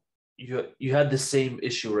you had the same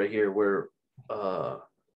issue right here where I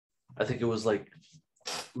think it was like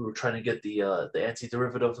we were trying to get the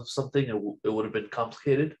antiderivative of something, and it would have been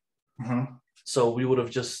complicated. So we would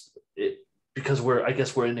have just because I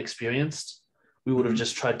guess we're inexperienced, we would have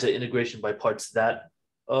just tried to integration by parts that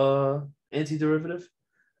antiderivative,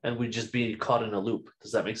 and we'd just be caught in a loop.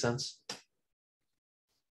 Does that make sense?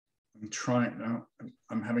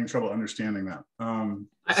 I'm having trouble understanding that.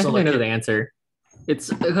 I think I know the answer.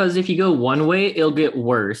 It's because if you go one way, it'll get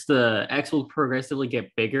worse. The x will progressively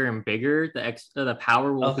get bigger and bigger. The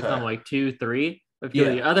power will become like 2, 3. But if you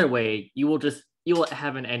go the other way, you will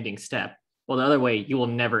have an ending step. Well, the other way, you will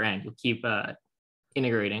never end. You'll keep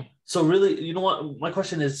integrating. So really, you know what? My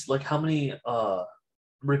question is like, how many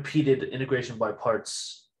repeated integration by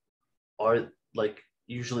parts are like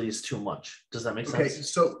usually is too much? Does that make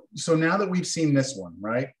sense? Okay, so now that we've seen this one,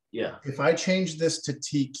 right? Yeah. If I change this to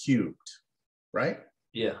t cubed, right?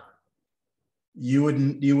 Yeah. You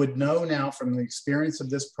would know now from the experience of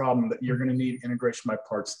this problem that you're going to need integration by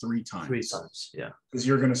parts 3 times. 3 times, yeah. Because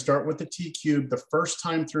you're going to start with the t cubed. The first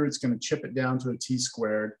time through, it's going to chip it down to a t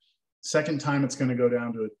squared. Second time, it's going to go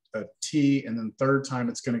down to a t, and then third time,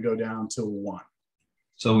 it's going to go down to a 1.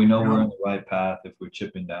 So we know we're on the right path if we're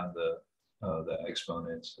chipping down the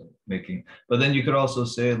exponents and making. But then you could also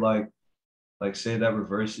say like say that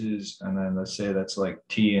reverses, and then let's say that's like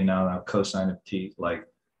t, and now cosine of t. Like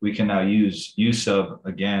we can now use u sub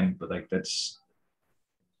again, but like that's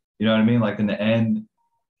You know what I mean? Like in the end,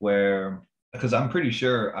 where because I'm pretty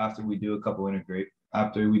sure after we do a couple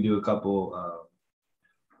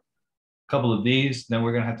couple of these, then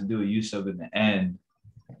we're gonna have to do a U sub in the end.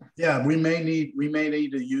 Yeah, we may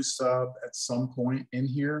need a U sub at some point in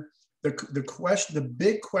here. The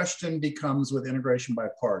big question becomes with integration by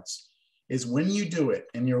parts is when you do it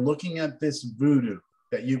and you're looking at this voodoo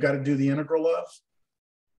that you've got to do the integral of,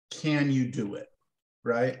 can you do it,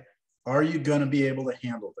 right? Are you going to be able to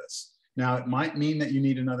handle this? Now, it might mean that you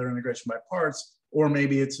need another integration by parts, or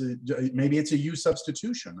maybe it's a U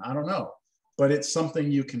substitution. I don't know, but it's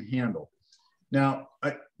something you can handle. Now,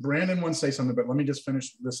 Brandon wants to say something, but let me just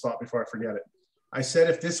finish this thought before I forget it. I said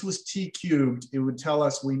if this was t cubed, it would tell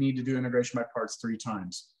us we need to do integration by parts 3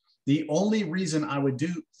 times. The only reason I would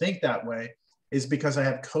think that way is because I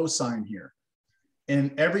have cosine here.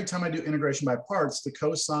 And every time I do integration by parts, the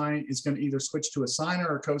cosine is going to either switch to a sine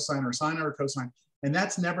or a cosine or sine or a cosine. And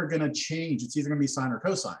that's never going to change. It's either going to be sine or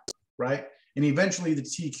cosine, right? And eventually the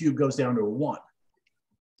t cubed goes down to a 1,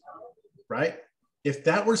 right? If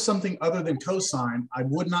that were something other than cosine, I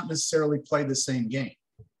would not necessarily play the same game.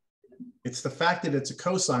 It's the fact that it's a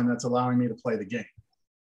cosine that's allowing me to play the game.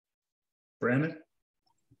 Brandon?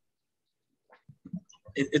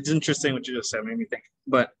 It's interesting what you just said, made me think.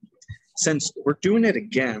 But since we're doing it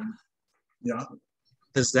again, yeah,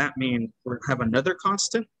 does that mean we're have another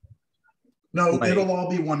constant? No, it'll all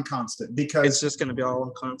be one constant because it's just going to be all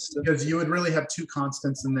one constant. Because you would really have 2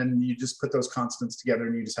 constants, and then you just put those constants together,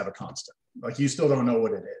 and you just have a constant. Like you still don't know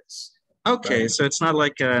what it is. Okay, right? So it's not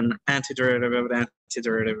like an antiderivative of an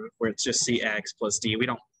antiderivative where it's just cx plus d.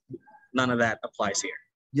 None of that applies here.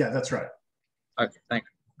 Yeah, that's right. Okay, thank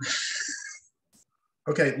you.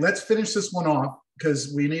 Okay, let's finish this one off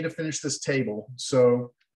because we need to finish this table.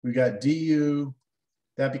 So we got du,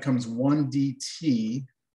 that becomes 1 dt.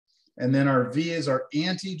 And then our v is our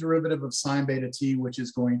antiderivative of sine beta t, which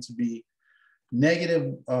is going to be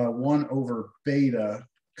negative 1 over beta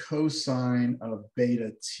cosine of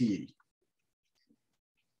beta t.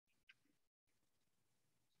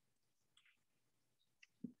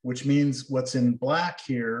 Which means what's in black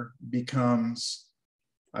here becomes,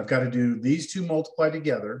 I've got to do these 2 multiply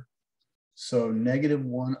together. So negative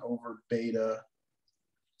 1 over beta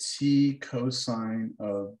t cosine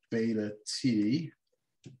of beta t,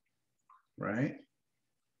 right?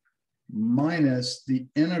 Minus the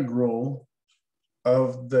integral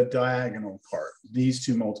of the diagonal part. These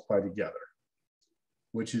 2 multiply together,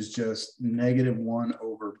 which is just negative 1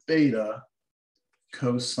 over beta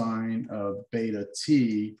cosine of beta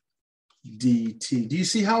t dt. Do you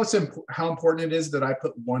see how important it is that I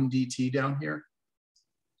put 1 dt down here?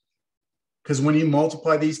 Because when you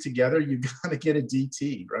multiply these together, you got to get a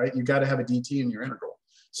dt, right? You got to have a dt in your integral.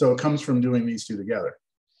 So it comes from doing these 2 together.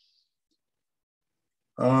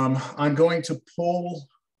 I'm going to pull.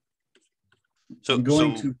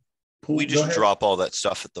 We just drop all that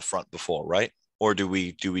stuff at the front before, right? Or do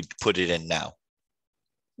we put it in now?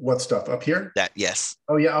 What stuff up here? That, yes.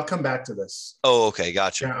 Oh yeah, I'll come back to this. Oh, okay,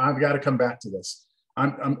 gotcha. Yeah, I've got to come back to this.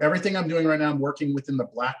 Everything I'm doing right now, I'm working within the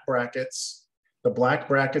black brackets. The black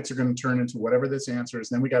brackets are going to turn into whatever this answer is.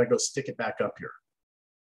 Then we got to go stick it back up here.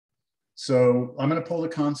 So I'm going to pull the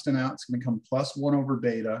constant out. It's going to come plus 1 over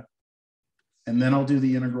beta. And then I'll do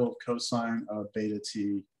the integral of cosine of beta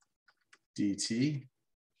t dt.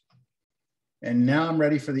 And now I'm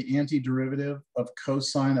ready for the antiderivative of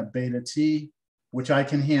cosine of beta t, which I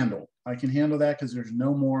can handle. I can handle that because there's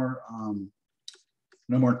no more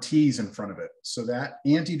t's in front of it. So that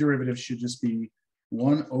antiderivative should just be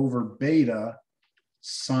 1 over beta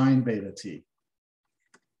sine beta t.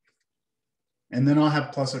 And then I'll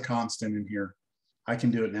have plus a constant in here. I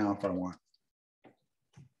can do it now if I want.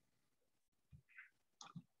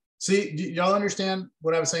 See, do y'all understand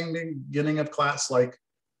what I was saying in the beginning of class? Like,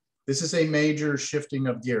 this is a major shifting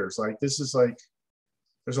of gears. Like, this is like,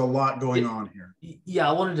 there's a lot going on here. Yeah,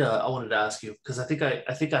 I wanted to ask you because I think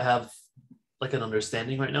I have like an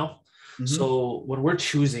understanding right now. Mm-hmm. So when we're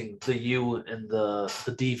choosing the U and the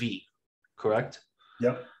DV, correct?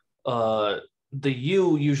 Yep. The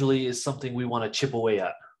U usually is something we want to chip away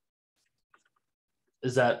at.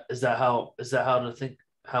 Is that how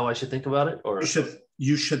I should think about it? Or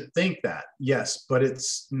you should think that, yes, but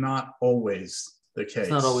it's not always the case. It's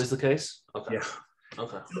not always the case? Okay. Yeah.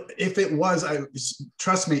 Okay. If it was,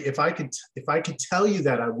 trust me, if I could tell you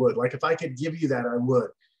that, I would. Like, if I could give you that, I would.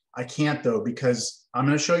 I can't though, because I'm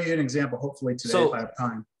going to show you an example hopefully today if I have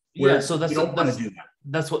time. Yeah, so you don't want to do that.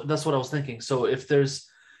 That's what I was thinking. So if there's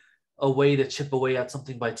a way to chip away at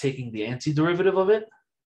something by taking the antiderivative of it,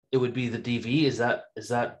 it would be the dv. Is that?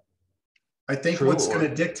 I think what's going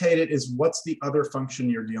to dictate it is what's the other function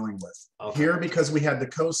you're dealing with. Okay. Here, because we had the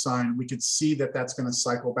cosine, we could see that that's going to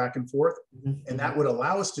cycle back and forth, and that would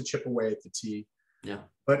allow us to chip away at the t. Yeah.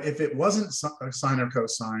 But if it wasn't a sine or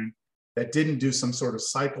cosine that didn't do some sort of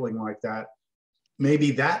cycling like that,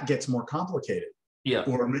 maybe that gets more complicated. Yeah.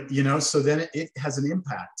 Or, you know, so then it has an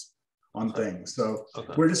impact on things. So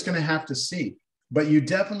we're just going to have to see. But you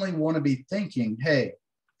definitely want to be thinking, hey,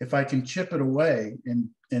 if I can chip it away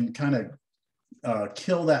and kind of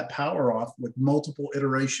kill that power off with multiple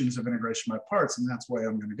iterations of integration by parts, and that's where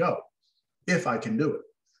I'm going to go, if I can do it.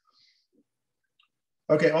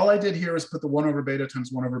 Okay, all I did here is put the 1 over beta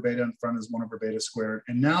times 1 over beta in front is 1 over beta squared.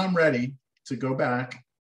 And now I'm ready to go back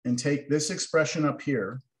and take this expression up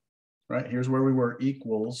here, right? Here's where we were,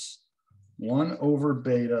 equals 1 over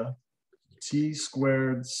beta t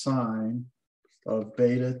squared sine of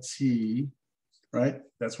beta t, right?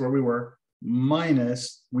 That's where we were,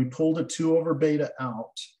 minus, we pulled a 2 over beta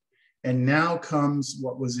out, and now comes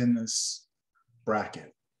what was in this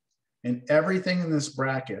bracket. And everything in this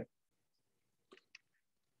bracket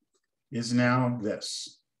is now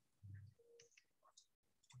this.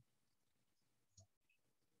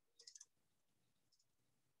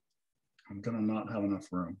 I'm gonna not have enough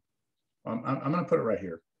room. I'm gonna put it right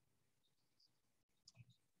here.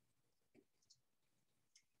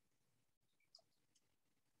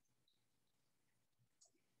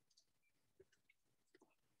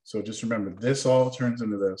 So just remember, this all turns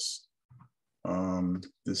into this.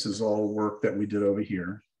 This is all work that we did over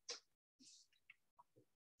here.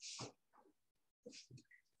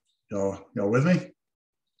 Y'all with me?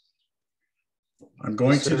 I'm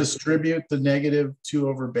going to distribute the negative 2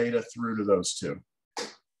 over beta through to those two.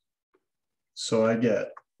 So I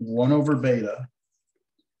get 1 over beta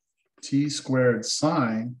t squared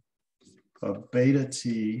sine of beta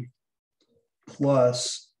t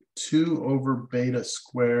plus 2 over beta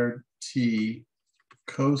squared t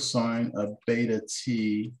cosine of beta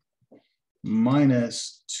t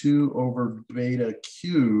minus 2 over beta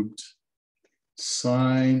cubed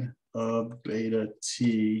sine of beta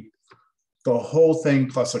t, the whole thing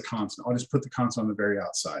plus a constant. I'll just put the constant on the very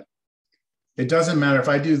outside. It doesn't matter if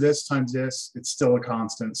I do this times this, it's still a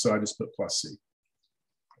constant, so I just put plus c.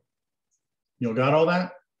 You got all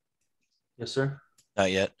that? Yes, sir. Not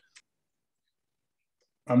yet.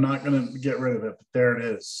 I'm not going to get rid of it, but there it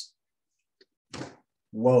is.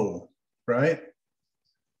 Whoa, right?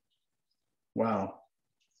 Wow.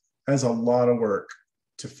 That's a lot of work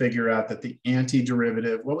to figure out that the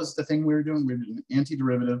antiderivative, what was the thing we were doing? We were doing an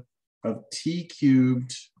antiderivative of t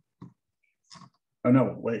cubed. Oh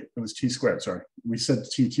no, wait, it was t squared, sorry. We said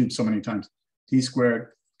t cubed so many times. T squared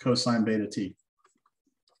cosine beta t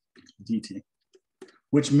dt.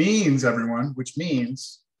 Which means, everyone,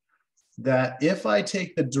 that if I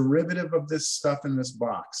take the derivative of this stuff in this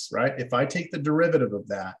box, right? If I take the derivative of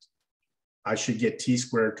that, I should get t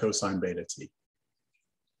squared cosine beta t,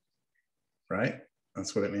 right?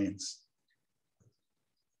 That's what it means.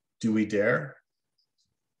 Do we dare?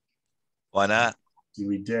 Why not? Do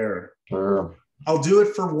we dare? I'll do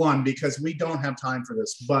it for one because we don't have time for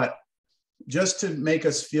this, but just to make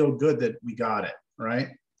us feel good that we got it, right?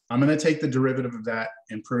 I'm going to take the derivative of that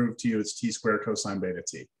and prove to you it's t squared cosine beta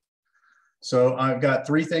t. So I've got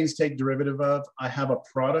 3 things to take derivative of. I have a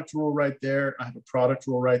product rule right there. I have a product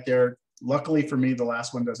rule right there. Luckily for me, the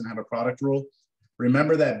last one doesn't have a product rule.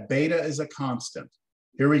 Remember that beta is a constant.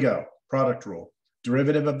 Here we go, product rule.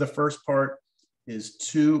 Derivative of the first part is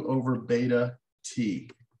 2 over beta t,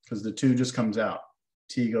 because the 2 just comes out.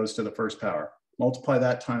 T goes to the first power. Multiply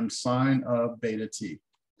that times sine of beta t.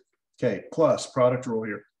 Okay, plus product rule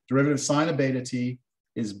here. Derivative sine of beta t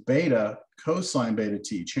is beta cosine beta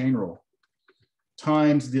t, chain rule,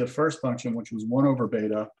 times the first function, which was 1 over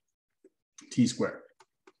beta t squared.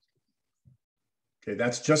 Okay,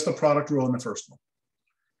 that's just the product rule in the first one.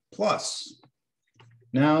 Plus,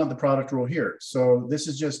 now the product rule here. So this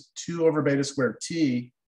is just 2 over beta squared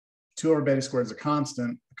t. 2 over beta squared is a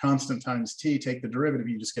constant. Constant times t, take the derivative,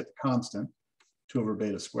 you just get the constant, 2 over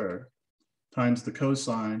beta squared, times the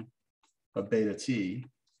cosine of beta t,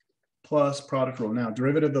 plus product rule. Now,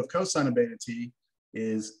 derivative of cosine of beta t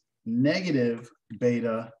is negative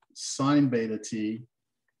beta sine beta t,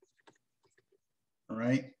 all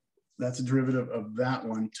right? That's a derivative of that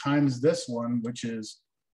one times this one, which is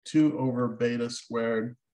 2 over beta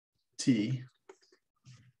squared t,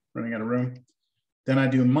 running out of room. Then I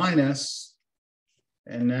do minus,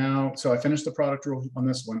 and now, so I finished the product rule on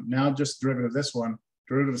this one. Now just derivative of this one,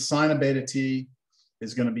 derivative of sine of beta t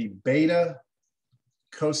is going to be beta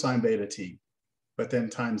cosine beta t, but then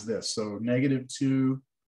times this. So negative 2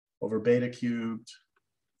 over beta cubed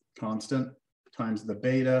constant times the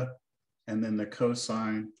beta, and then the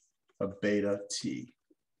cosine of beta t.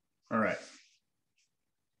 All right.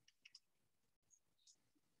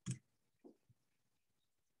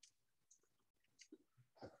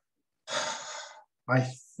 I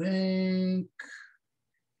think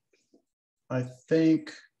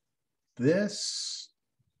this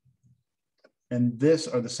and this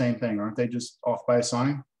are the same thing, aren't they? Just off by a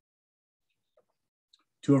sign.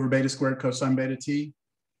 2 over beta squared cosine beta t.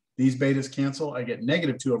 These betas cancel. I get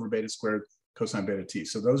negative 2 over beta squared cosine beta t.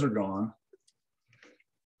 So those are gone.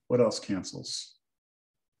 What else cancels?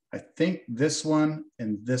 I think this one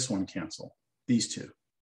and this one cancel. These two.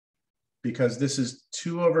 Because this is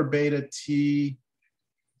 2 over beta t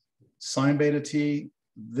sine beta t.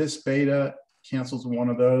 This beta cancels one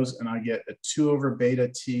of those, and I get a 2 over beta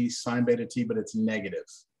t sine beta t, but it's negative.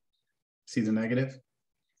 See the negative?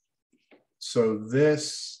 So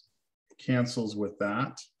this cancels with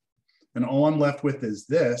that. And all I'm left with is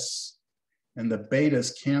this, and the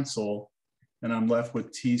betas cancel, and I'm left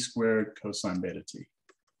with t squared cosine beta t.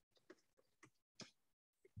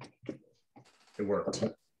 It worked.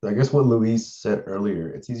 I guess what Luis said earlier,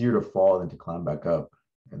 it's easier to fall than to climb back up.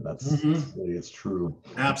 And that's really, it's true.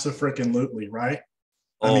 Abso-freaking-lutely, right?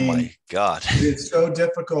 Oh my God. It's so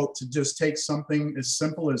difficult to just take something as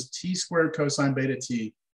simple as t squared cosine beta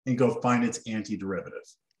t and go find its antiderivative.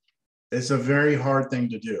 It's a very hard thing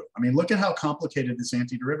to do. I mean, look at how complicated this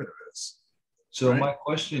antiderivative is. So right? my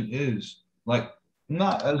question is, like,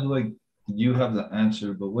 not as like you have the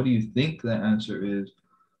answer, but what do you think the answer is?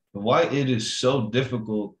 Why it is so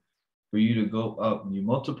difficult for you to go up? You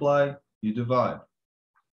multiply, you divide.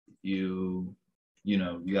 You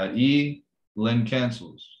got e, len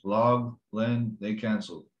cancels, log, len, they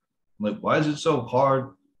cancel. Like, why is it so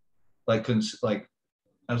hard? Like as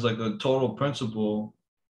like a total principle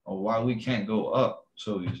of why we can't go up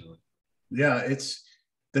so easily. Yeah, it's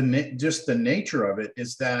just the nature of it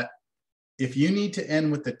is that if you need to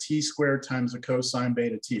end with the t squared times the cosine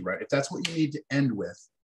beta t, right? If that's what you need to end with,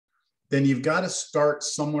 then you've got to start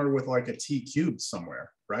somewhere with like a t cubed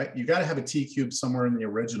somewhere, right? You got to have a t cubed somewhere in the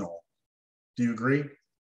original. Do you agree?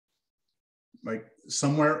 Like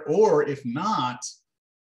somewhere, or if not,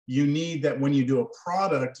 you need that when you do a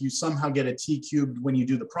product, you somehow get a t cubed when you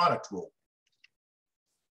do the product rule.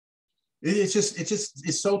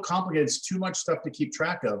 It's so complicated. It's too much stuff to keep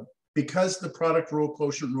track of because the product rule,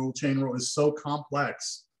 quotient rule, chain rule is so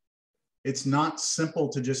complex. It's not simple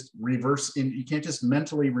to just you can't just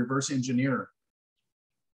mentally reverse engineer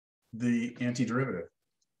the antiderivative.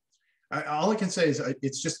 All I can say is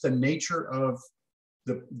it's just the nature of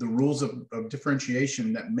the rules of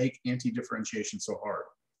differentiation that make anti-differentiation so hard.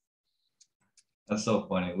 That's so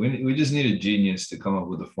funny. We just need a genius to come up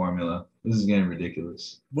with a formula. This is getting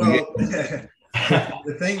ridiculous. Well,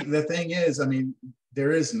 the thing is, I mean,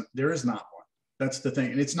 there is not one. That's the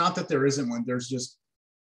thing. And it's not that there isn't one.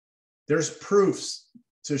 There's proofs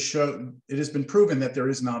to show, it has been proven that there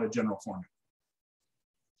is not a general formula.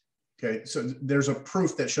 Okay, so there's a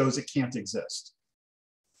proof that shows it can't exist.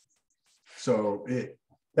 So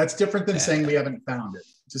that's different than saying we haven't found it.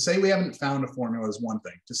 To say we haven't found a formula is one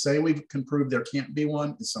thing. To say we can prove there can't be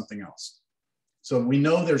one is something else. So we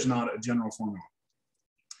know there's not a general formula.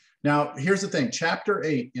 Now, here's the thing. Chapter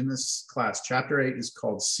 8 in this class, chapter 8 is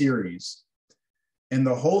called series. And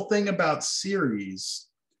the whole thing about series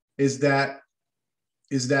is that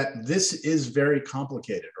this is very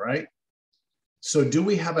complicated, right? So do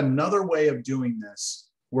we have another way of doing this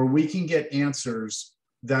where we can get answers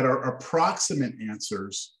that are approximate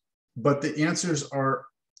answers, but the answers are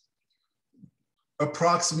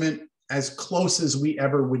approximate as close as we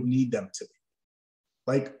ever would need them to be,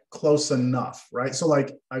 like close enough, right? So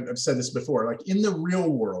like I've said this before, like in the real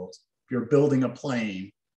world, if you're building a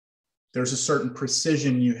plane, there's a certain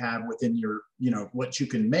precision you have within your, what you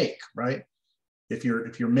can make, right? If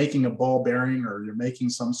you're making a ball bearing or you're making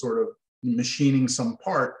some sort of machining some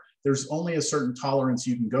part, there's only a certain tolerance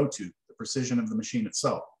you can go to, the precision of the machine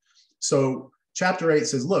itself. So chapter 8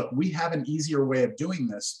 says, look, we have an easier way of doing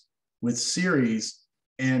this with series,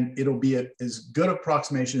 and it'll be as good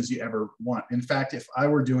approximation as you ever want. In fact, if I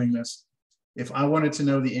were doing this, if I wanted to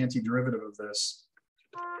know the antiderivative of this,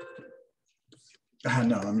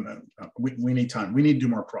 we need time. We need to do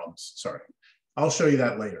more problems. Sorry. I'll show you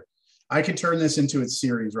that later. I could turn this into its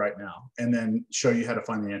series right now and then show you how to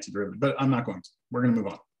find the antiderivative, but I'm not going to. We're going to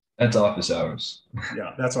move on. That's office hours.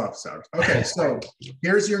 Yeah, that's office hours. Okay, so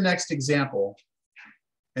here's your next example.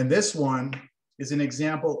 And this one is an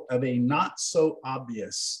example of a not so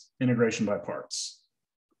obvious integration by parts.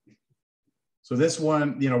 So this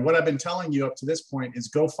one, what I've been telling you up to this point is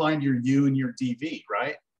go find your u and your dv,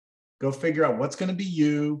 right? Go figure out what's going to be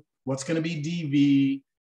u, what's going to be dv,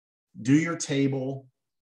 do your table,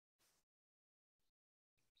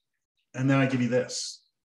 and then I give you this.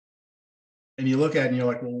 And you look at it and you're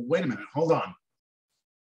like, well, wait a minute, hold on.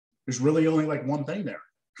 There's really only like one thing there,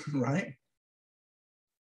 right?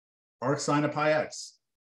 Arc sine of pi x.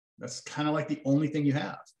 That's kind of like the only thing you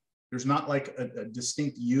have. There's not like a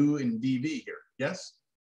distinct u and dv here. Yes?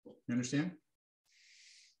 You understand?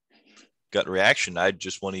 Gut reaction. I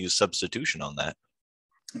just want to use substitution on that.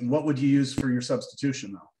 And what would you use for your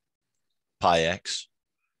substitution though? Pi x.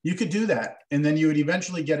 You could do that, and then you would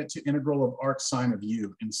eventually get it to integral of arc sine of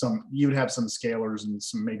u. And you would have some scalars and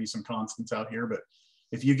maybe some constants out here, but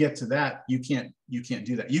if you get to that, you can't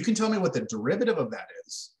do that. You can tell me what the derivative of that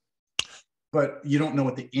is, but you don't know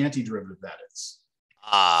what the antiderivative of that is.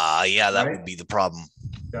 Yeah, that right? would be the problem.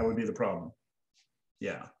 That would be the problem.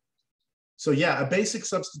 Yeah. So yeah, a basic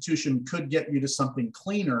substitution could get you to something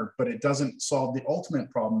cleaner, but it doesn't solve the ultimate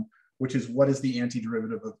problem, which is what is the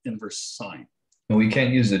antiderivative of inverse sine. And we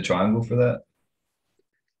can't use the triangle for that?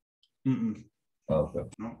 Mm-mm. Oh, okay.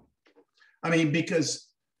 No. I mean, because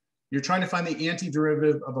you're trying to find the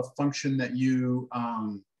antiderivative of a function that you,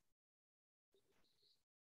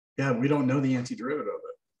 yeah, we don't know the antiderivative of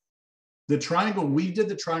it. The triangle, we did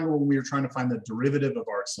the triangle when we were trying to find the derivative of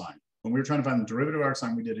arc sine. When we were trying to find the derivative of arc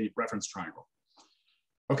sine, we did a reference triangle.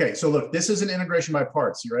 Okay, so look, this is an integration by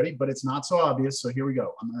parts. You ready? But it's not so obvious, so here we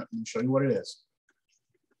go. I'm gonna show you what it is.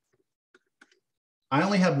 I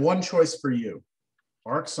only have one choice for you,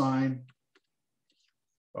 arc sine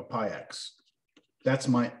of pi x. That's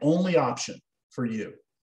my only option for you,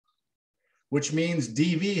 which means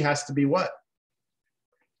dv has to be what?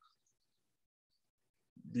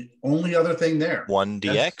 The only other thing there. 1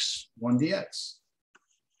 dx. 1 dx.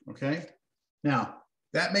 Okay. Now,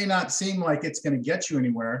 that may not seem like it's going to get you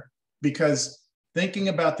anywhere, because thinking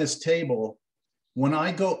about this table, when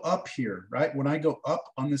I go up here, right? When I go up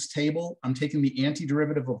on this table, I'm taking the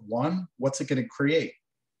antiderivative of 1. What's it going to create?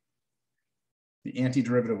 The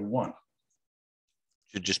antiderivative of 1.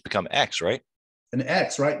 Should just become x, right? An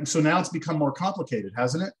x, right? And so now it's become more complicated,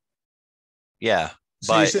 hasn't it? Yeah.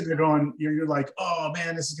 So you're sitting there going, you're like, oh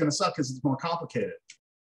man, this is going to suck because it's more complicated.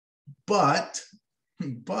 But,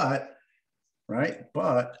 right?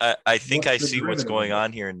 But I think I see what's going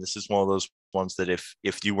on here, and this is one of those ones that if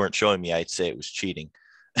you weren't showing me, I'd say it was cheating.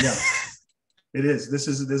 Yeah, it is. This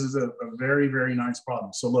is a very, very nice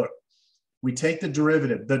problem. So look, we take the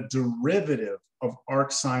derivative of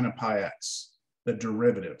arc sine of pi x, the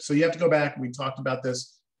derivative. So you have to go back. We talked about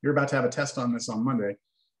this. You're about to have a test on this on Monday.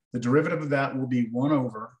 The derivative of that will be 1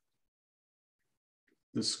 over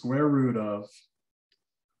the square root of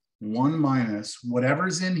 1 minus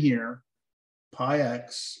whatever's in here, pi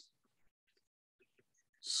x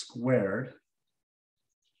squared,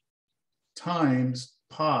 times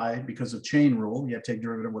pi, because of chain rule, you have to take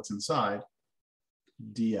derivative of what's inside,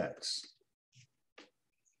 dx.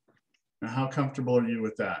 Now, how comfortable are you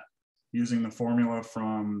with that? Using the formula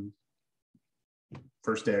from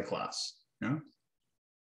first day of class, yeah?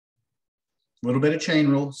 A little bit of chain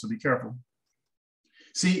rule, so be careful.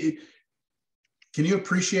 See, can you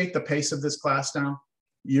appreciate the pace of this class now?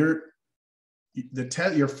 Your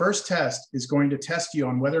first test is going to test you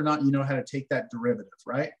on whether or not you know how to take that derivative,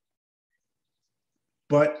 right?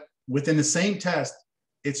 But within the same test,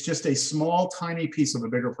 it's just a small, tiny piece of a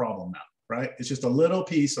bigger problem now, right? It's just a little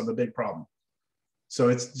piece of a big problem. So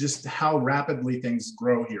it's just how rapidly things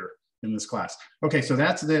grow here in this class. Okay, so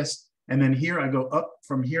that's this. And then here I go up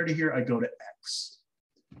from here to here, I go to x.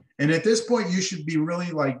 And at this point, you should be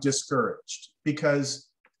really like discouraged, because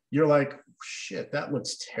you're like, shit, that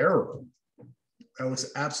looks terrible. That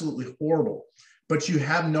looks absolutely horrible. But you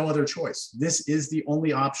have no other choice. This is the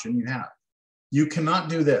only option you have. You cannot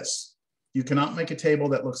do this. You cannot make a table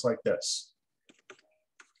that looks like this.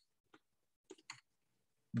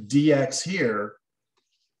 Dx here,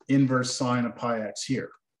 inverse sine of pi x here.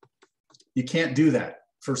 You can't do that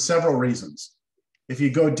for several reasons. If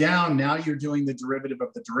you go down, now you're doing the derivative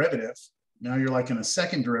of the derivative. Now you're like in a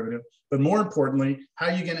second derivative. But more importantly, how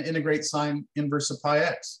are you going to integrate sine inverse of pi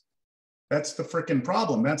x? That's the freaking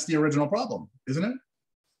problem. That's the original problem, isn't it?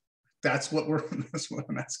 That's what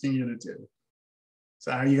I'm asking you to do.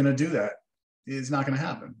 So how are you going to do that? It's not going to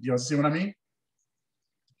happen. You see what I mean?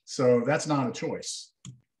 So that's not a choice.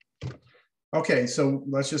 Okay, so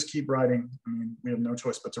let's just keep writing. I mean, we have no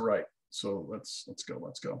choice but to write. So let's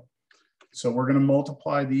go. So we're going to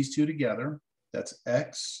multiply these two together. That's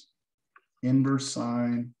x inverse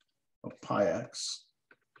sine of pi x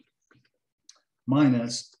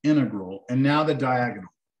minus integral. And now the diagonal.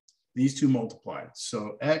 These two multiplied.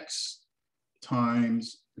 So x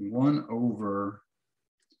times 1 over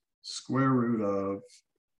square root of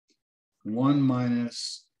 1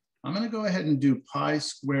 minus, I'm going to go ahead and do pi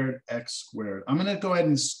squared x squared. I'm going to go ahead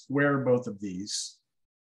and square both of these.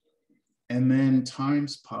 And then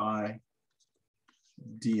times pi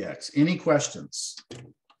dx. Any questions?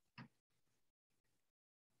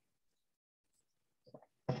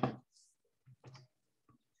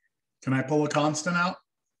 Can I pull a constant out?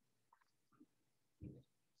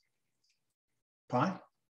 Pi?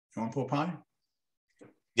 You want to pull pi?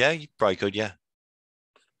 Yeah, you probably could. Yeah.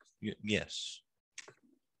 Yes.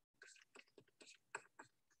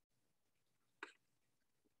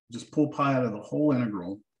 Just pull pi out of the whole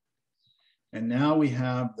integral. And now we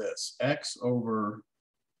have this x over,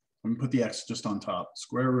 let me put the x just on top,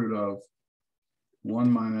 square root of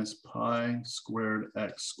 1 minus pi squared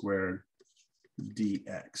x squared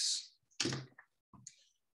dx.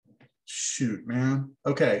 Shoot, man.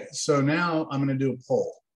 Okay, so now I'm going to do a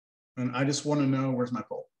poll. And I just want to know, where's my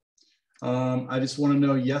poll? I just want to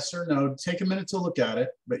know yes or no. Take a minute to look at it,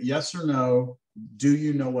 but yes or no, do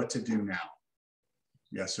you know what to do now?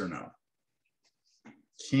 Yes or no?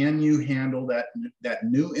 Can you handle that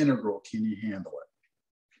new integral? Can you handle it?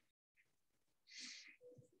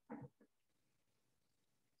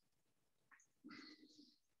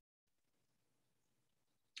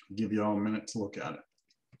 I'll give you all a minute to look at it.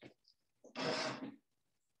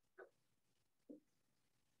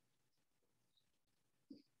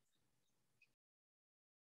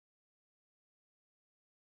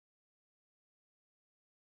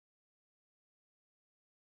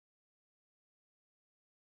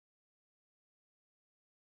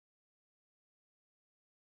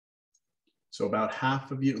 So about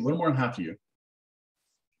half of you, a little more than half of you,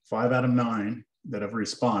 5 out of 9 that have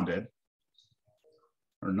responded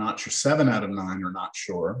are not sure, 7 out of 9 are not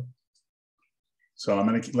sure. So I'm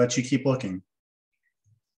going to let you keep looking.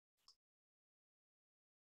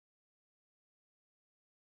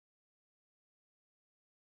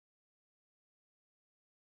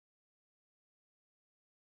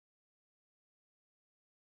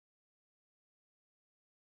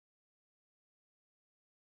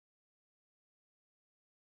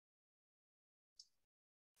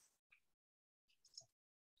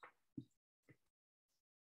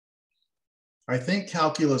 I think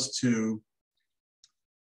Calculus 2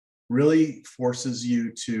 really forces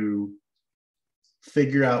you to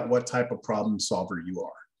figure out what type of problem solver you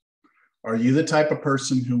are. Are you the type of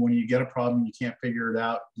person who, when you get a problem, you can't figure it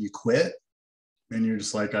out, you quit? And you're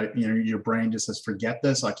just like, your brain just says, forget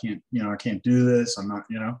this. I can't do this. I'm not,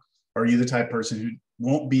 Are you the type of person who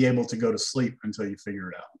won't be able to go to sleep until you figure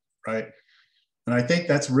it out, right? And I think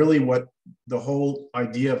that's really what the whole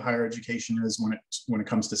idea of higher education is when it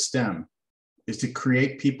comes to STEM, is to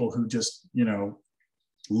create people who just,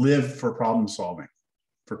 live for problem solving,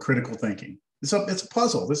 for critical thinking. It's a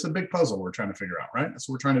puzzle. This is a big puzzle we're trying to figure out, right? That's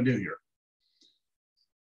what we're trying to do here.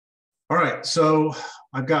 All right, so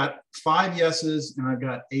I've got 5 yeses and I've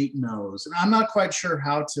got 8 nos. And I'm not quite sure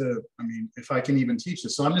how to, if I can even teach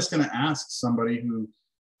this. So I'm just going to ask somebody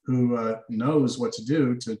who knows what to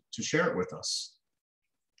do to share it with us.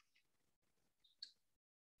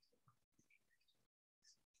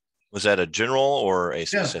 Was that a general or a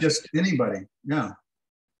specific? Yeah, just anybody. Yeah.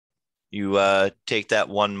 You take that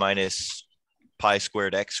 1 minus pi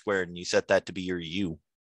squared x squared and you set that to be your u.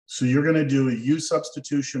 So you're going to do a u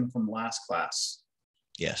substitution from last class.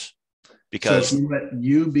 Yes. Because so if you let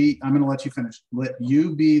u be, I'm going to let you finish. Let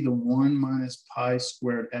u be the 1 minus pi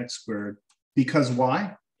squared x squared. Because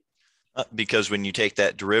why? Because when you take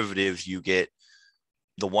that derivative, you get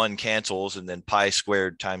the 1 cancels and then pi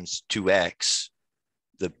squared times 2x.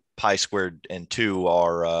 The pi squared and 2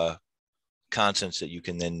 are constants that you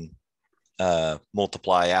can then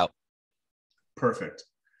multiply out. Perfect.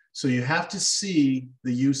 So you have to see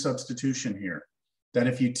the u substitution here. That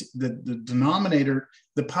if you the denominator,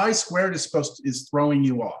 the pi squared is throwing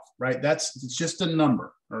you off, right? It's just a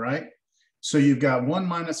number, all right? So you've got 1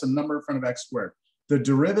 minus a number in front of x squared. The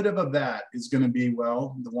derivative of that is going to be,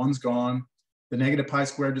 well, the 1's gone. The negative pi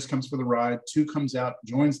squared just comes for the ride. 2 comes out,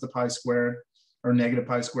 joins the pi squared, or negative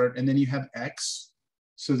pi squared, and then you have x.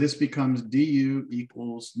 So this becomes du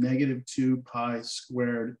equals negative 2 pi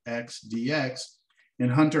squared x dx.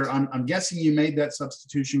 And Hunter, I'm guessing you made that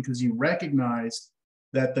substitution because you recognized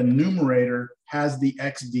that the numerator has the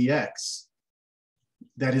x dx.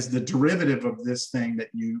 That is the derivative of this thing that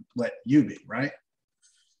you let u be, right?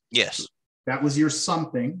 Yes. That was your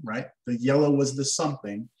something, right? The yellow was the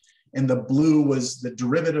something, and the blue was the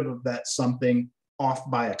derivative of that something off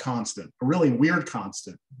by a constant, a really weird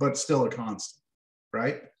constant, but still a constant,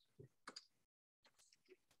 right?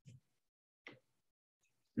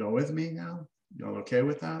 Y'all with me now? Y'all okay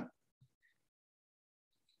with that?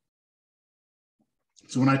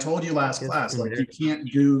 So when I told you last class, like you can't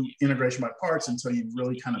do integration by parts until you've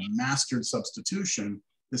really kind of mastered substitution,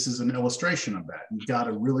 this is an illustration of that. You've got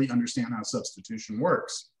to really understand how substitution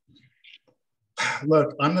works.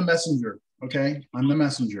 Look, I'm the messenger, okay? I'm the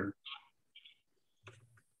messenger.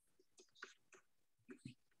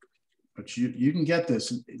 But you can get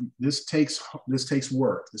this. This takes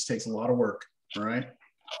work. This takes a lot of work, all right?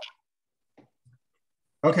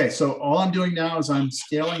 Okay, so all I'm doing now is I'm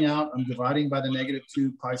scaling out. I'm dividing by the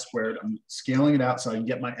 -2 pi squared. I'm scaling it out so I can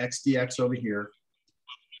get my x dx over here.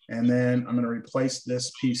 And then I'm going to replace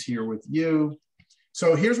this piece here with u.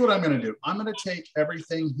 So here's what I'm going to do. I'm going to take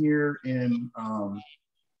everything here in,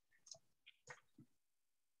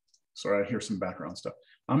 sorry, I hear some background stuff.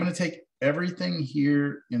 I'm going to take everything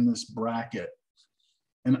here in this bracket,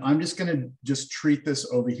 and I'm just going to just treat this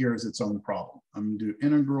over here as its own problem. I'm going to do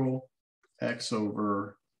integral x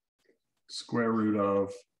over square root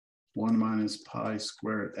of 1 minus pi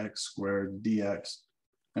squared x squared dx.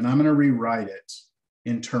 And I'm going to rewrite it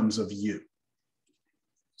in terms of u.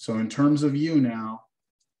 So in terms of u now,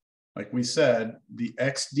 like we said, the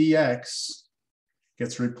x dx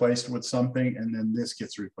gets replaced with something, and then this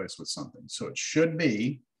gets replaced with something. So it should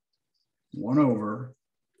be 1 over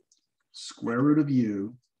square root of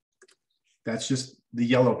u. That's just the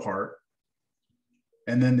yellow part.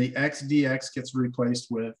 And then the x dx gets replaced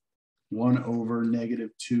with 1 over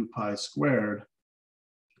 -2 pi squared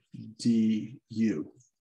du.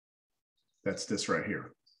 That's this right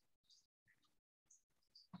here.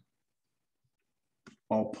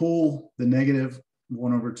 I'll pull the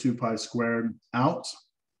 -1 over 2 pi squared out.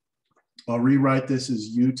 I'll rewrite this as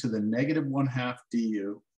u to the -1/2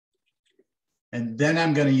 du. And then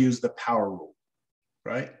I'm going to use the power rule,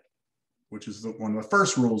 right? Which is one of the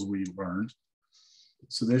first rules we learned.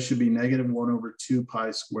 So this should be -1 over 2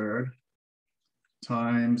 pi squared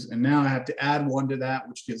times, and now I have to add 1 to that,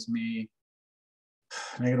 which gives me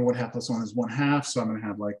 -1/2 plus 1 is 1/2. So I'm going to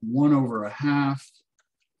have like 1 over 1/2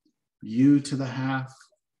 u to the 1/2.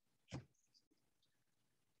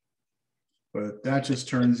 But that just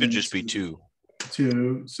turns into just be 2.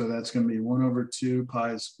 2. So that's going to be 1 over 2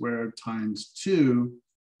 pi squared times 2.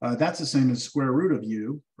 That's the same as square root of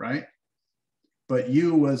u, right? But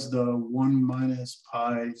u was the 1 minus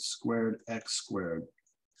pi squared x squared.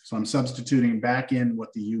 So I'm substituting back in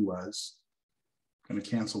what the u was. I'm going to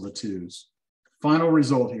cancel the 2's. Final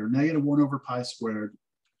result here, -1 over pi squared,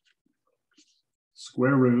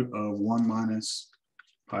 square root of 1 minus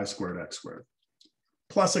pi squared x squared.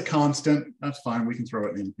 Plus a constant, that's fine, we can throw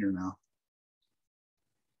it in here now.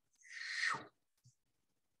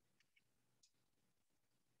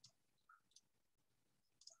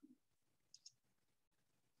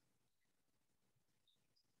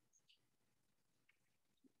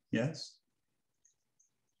 Yes?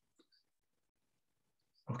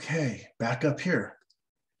 Okay, back up here.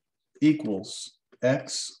 Equals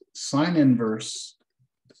x sine inverse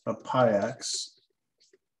of pi x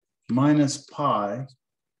minus pi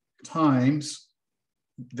times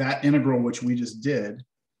that integral which we just did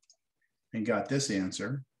and got this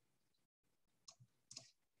answer.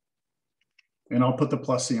 And I'll put the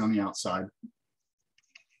plus c on the outside.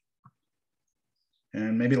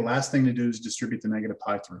 And maybe the last thing to do is distribute the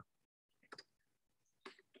 -pi through.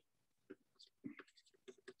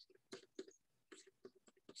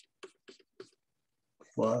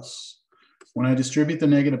 Plus, when I distribute the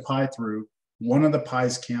 -pi through, one of the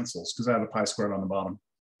pi's cancels because I have a pi squared on the bottom.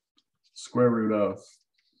 Square root of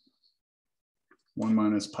 1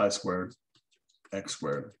 minus pi squared x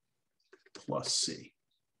squared plus c.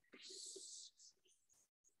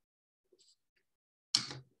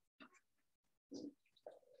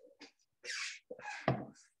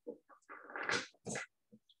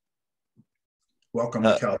 Welcome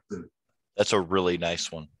to Cal 2. That's a really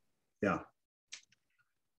nice one. Yeah.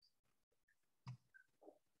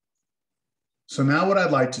 So now what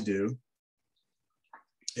I'd like to do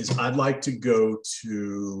is I'd like to go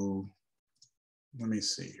to, let me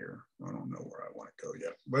see here. I don't know where I want to go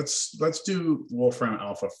yet. Let's do Wolfram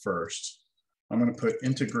alpha first. I'm going to put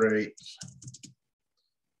integrate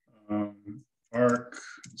arc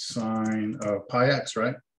sine of pi x,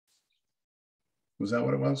 right? Was that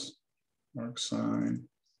what it was? Arc sine.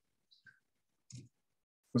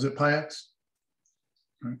 Was it pi x?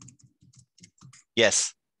 Right.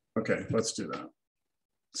 Yes. Okay, let's do that.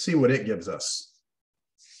 See what it gives us.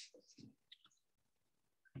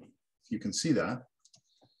 You can see that.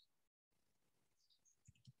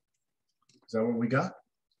 Is that what we got?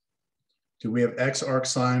 Do we have x arc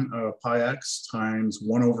sine of pi x times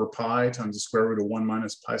 1 over pi times the square root of 1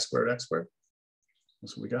 minus pi squared x squared?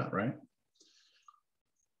 That's what we got, right?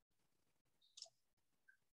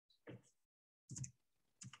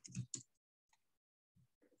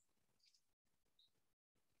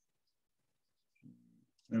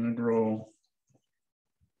 Integral,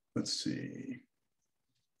 let's see.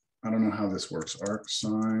 I don't know how this works. Arc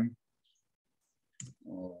sine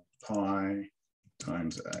of pi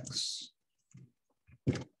times x.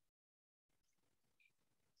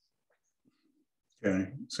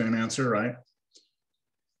 Okay, same answer, right?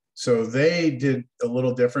 So they did a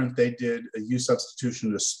little different. They did a u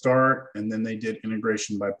substitution to start, and then they did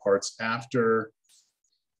integration by parts after.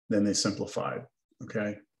 Then they simplified,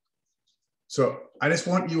 okay? So I just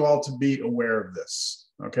want you all to be aware of this,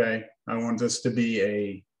 okay? I want this to be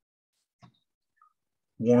a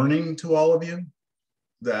warning to all of you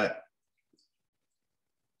that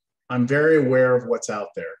I'm very aware of what's out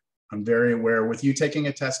there. I'm very aware with you taking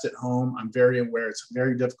a test at home. I'm very aware it's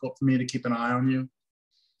very difficult for me to keep an eye on you,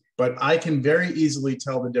 but I can very easily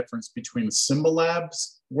tell the difference between the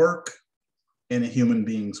Symbolab's work and a human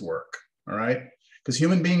being's work, all right? Because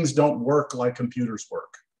human beings don't work like computers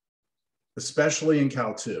work, especially in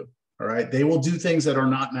Cal 2, all right? They will do things that are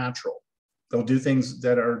not natural. They'll do things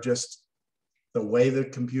that are just the way the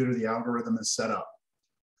computer, the algorithm is set up.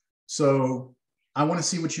 So I want to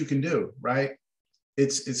see what you can do, right?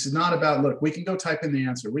 It's not about, look, we can go type in the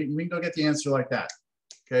answer. We can go get the answer like that,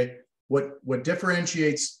 okay? What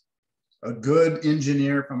differentiates a good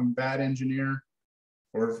engineer from a bad engineer,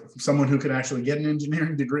 or someone who could actually get an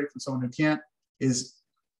engineering degree from someone who can't, is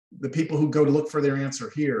the people who go to look for their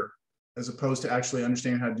answer here, as opposed to actually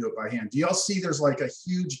understanding how to do it by hand. Do y'all see there's like a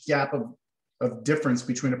huge gap of difference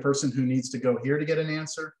between a person who needs to go here to get an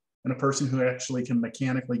answer and a person who actually can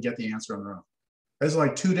mechanically get the answer on their own? There's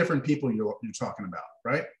like two different people you're talking about,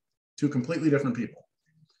 right? Two completely different people.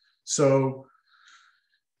 So,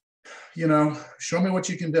 you know, show me what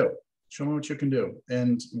you can do. Show me what you can do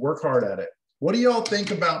and work hard at it. What do y'all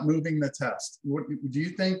think about moving the test? What do you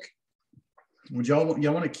think? Would y'all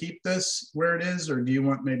want to keep this where it is, or do you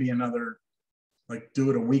want maybe another, like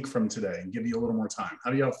do it a week from today and give you a little more time?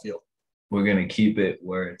 How do y'all feel? We're gonna keep it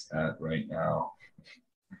where it's at right now.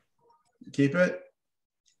 Keep it?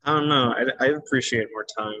 I don't know. I appreciate more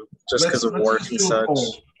time just because of work and such.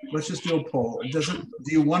 Let's just do a poll. It doesn't.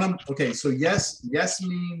 Do you want to? Okay, so yes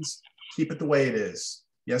means keep it the way it is.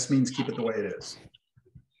 Yes means keep it the way it is.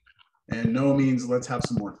 And no means let's have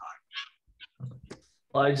some more time.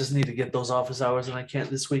 Well, I just need to get those office hours, and I can't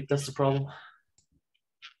this week. That's the problem.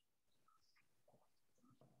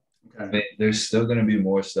 Okay. I mean, there's still going to be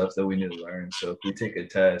more stuff that we need to learn. So if we take a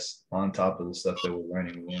test on top of the stuff that we're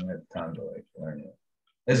learning, we won't have time to like learn it.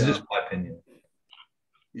 That's just my opinion.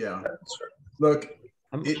 Yeah. Look,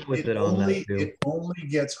 it only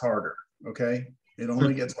gets harder. Okay. It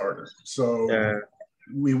only gets harder. So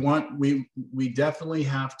we definitely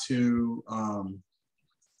have to,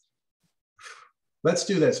 let's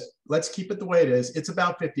do this. Let's keep it the way it is. It's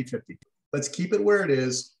about 50-50. Let's keep it where it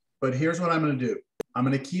is. But here's what I'm going to do. I'm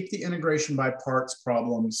going to keep the integration by parts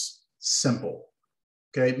problems simple.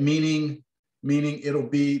 Okay. Meaning it'll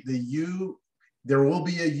be the U, there will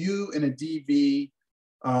be a U and a DV.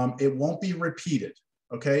 It won't be repeated.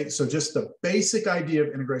 Okay. So just the basic idea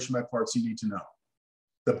of integration by parts you need to know.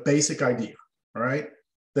 The basic idea. All right.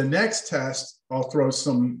 The next test, I'll throw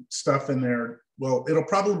some stuff in there. Well, it'll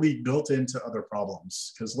probably be built into other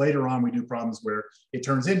problems because later on we do problems where it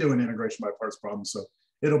turns into an integration by parts problem. So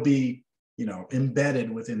it'll be, you know, embedded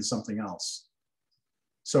within something else.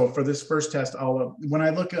 So for this first test, I'll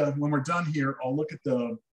when we're done here, I'll look at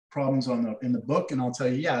the problems in the book and I'll tell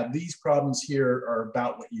you, yeah, these problems here are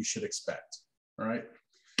about what you should expect. All right.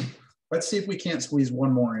 Let's see if we can't squeeze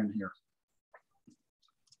one more in here.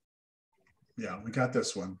 Yeah, we got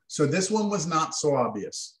this one. So this one was not so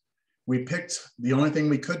obvious. We picked the only thing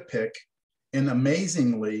we could pick, and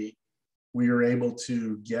amazingly, we were able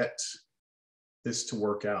to get this to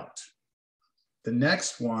work out. The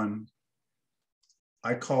next one,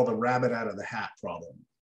 I call the rabbit out of the hat problem,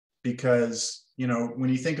 because, you know, when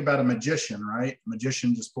you think about a magician, right? A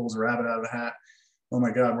magician just pulls a rabbit out of the hat. Oh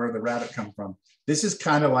my God, where did the rabbit come from? This is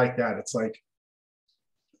kind of like that. It's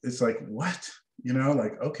like, what? You know,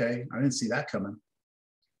 like, okay, I didn't see that coming.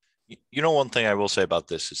 You know, one thing I will say about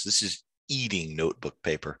this is eating notebook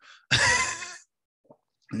paper.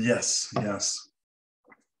 Yes.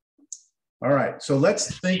 All right, so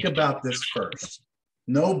let's think about this first.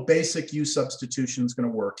 No basic U substitution is going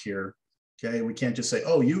to work here. Okay, we can't just say,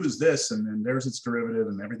 oh, U is this, and then there's its derivative,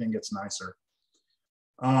 and everything gets nicer.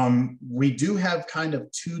 We do have kind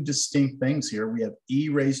of two distinct things here. We have e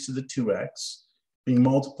raised to the 2x being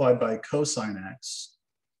multiplied by cosine x.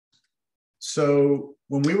 So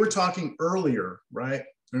when we were talking earlier, right?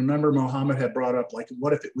 Remember Mohammed had brought up, like,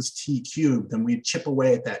 what if it was t cubed? Then we'd chip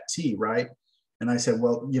away at that t, right? And I said,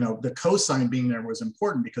 well, you know, the cosine being there was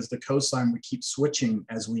important because the cosine would keep switching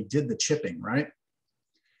as we did the chipping, right?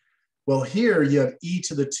 Well, here you have e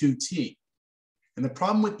to the 2t. And the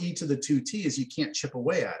problem with e to the 2t is you can't chip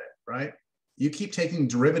away at it, right? You keep taking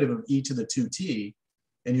derivative of e to the 2t,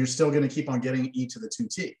 and you're still going to keep on getting e to the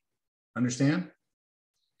 2t. Understand?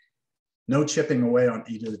 No chipping away on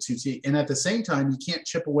e to the 2t. And at the same time, you can't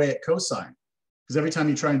chip away at cosine, because every time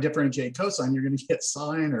you try and differentiate cosine, you're going to get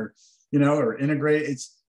sine or, you know, or integrate.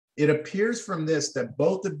 It appears from this that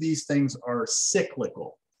both of these things are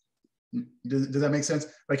cyclical. Does that make sense?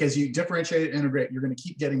 Like, as you differentiate and integrate, you're going to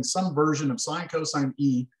keep getting some version of sine, cosine,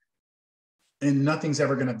 e, and nothing's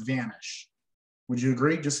ever going to vanish. Would you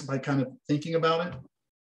agree, just by kind of thinking about it?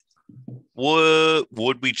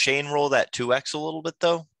 Would we chain roll that 2x a little bit,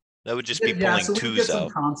 though? That would just be pulling so twos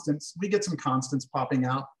out. We get some constants popping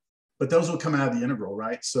out, but those will come out of the integral,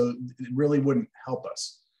 right? So it really wouldn't help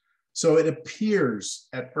us. So it appears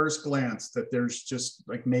at first glance that there's just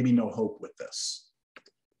like maybe no hope with this.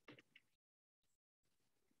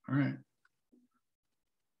 All right.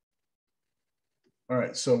 All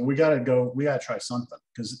right, so we got to try something,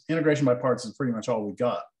 because integration by parts is pretty much all we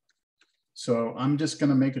got. So I'm just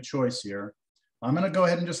going to make a choice here. I'm going to go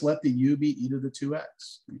ahead and just let the u be e to the 2x,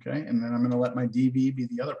 okay? And then I'm going to let my dv be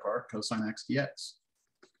the other part, cosine x dx.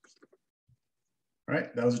 All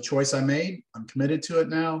right, that was a choice I made. I'm committed to it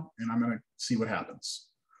now, and I'm going to see what happens.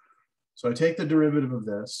 So I take the derivative of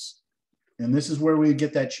this, and this is where we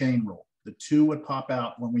get that chain rule. The 2 would pop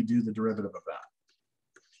out when we do the derivative of that.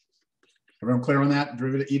 Everyone clear on that?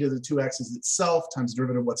 Derivative e to the 2x is itself times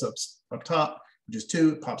derivative of what's up top, which is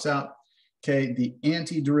 2, it pops out. Okay, the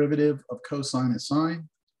antiderivative of cosine is sine.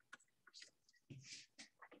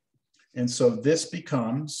 And so this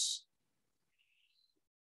becomes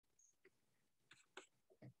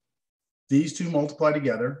these two multiply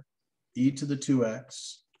together, e to the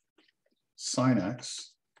 2x sine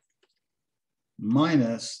x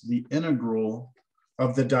minus the integral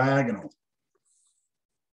of the diagonal,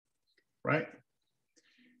 right?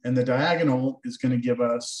 And the diagonal is going to give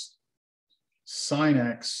us sine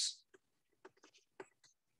x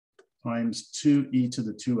times 2e to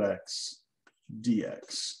the 2x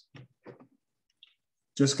dx.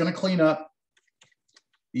 Just going to clean up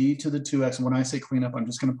e to the 2x. And when I say clean up, I'm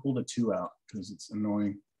just going to pull the 2 out because it's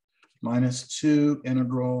annoying. Minus 2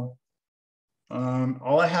 integral.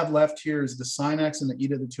 All I have left here is the sine x and the e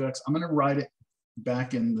to the 2x. I'm going to write it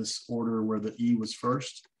back in this order where the e was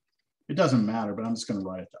first. It doesn't matter, but I'm just going to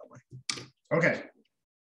write it that way. Okay.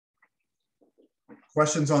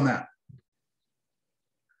 Questions on that?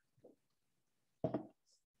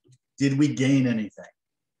 Did we gain anything?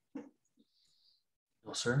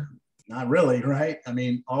 No, sir. Not really, right? I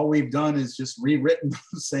mean, all we've done is just rewritten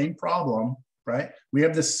the same problem, right? We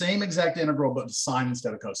have the same exact integral, but sine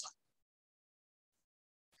instead of cosine.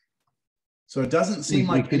 So it doesn't seem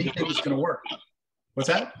like anything is going to work. What's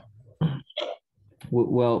that?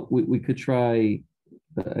 Well, we could try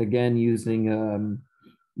again using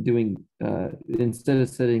doing instead of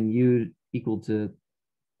setting u equal to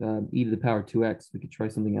e to the power 2x, we could try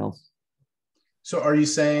something else. So are you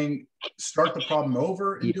saying start the problem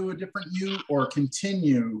over and do a different u, or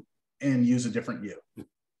continue and use a different u?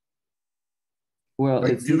 Well,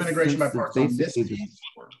 like do integration by parts on this piece,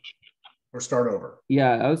 or start over?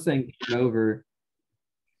 Yeah, I was saying over.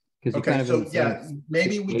 Okay, so yeah,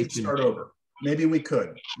 maybe we could start over. Maybe we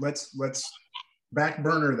could. Let's back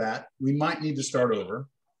burner that. We might need to start over,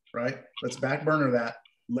 right? Let's back burner that.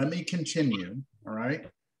 Let me continue, all right?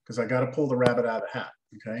 Because I got to pull the rabbit out of the hat,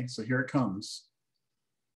 okay? So here it comes.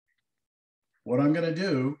 What I'm going to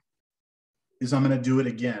do is I'm going to do it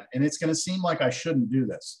again. And it's going to seem like I shouldn't do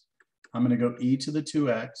this. I'm going to go e to the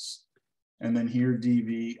 2x, and then here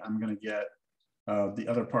dv, I'm going to get the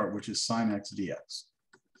other part, which is sine x dx.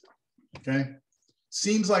 Okay?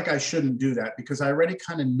 Seems like I shouldn't do that because I already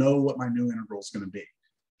kind of know what my new integral is going to be.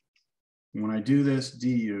 When I do this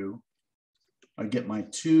du, I get my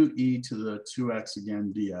 2e to the 2x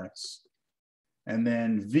again dx. And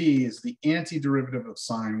then v is the antiderivative of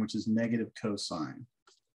sine, which is negative cosine.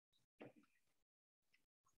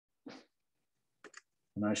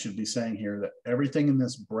 And I should be saying here that everything in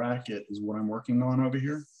this bracket is what I'm working on over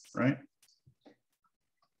here, right?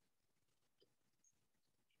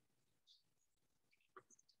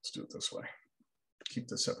 Let's do it this way. Keep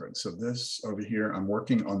this separate. So this over here, I'm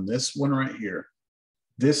working on this one right here.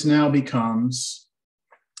 this now becomes,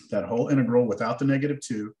 that whole integral without the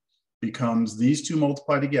 -2 becomes these two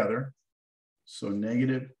multiplied together. So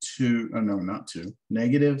 -2, oh no, not 2,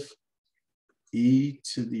 negative e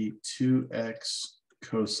to the 2x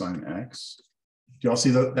cosine x. Do y'all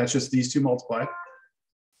see that? That's just these two multiplied.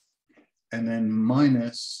 And then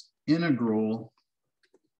minus integral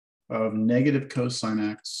of negative cosine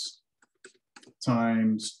x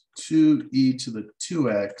times 2e to the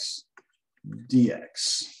 2x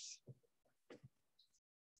dx.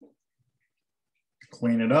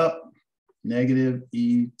 Clean it up. Negative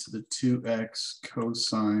e to the 2x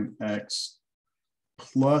cosine x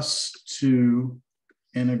plus 2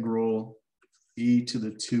 integral e to the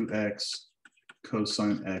 2x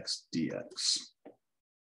cosine x dx.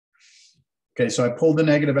 Okay, so I pulled the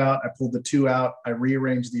negative out, I pulled the 2 out, I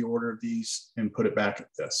rearranged the order of these and put it back at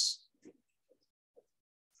this.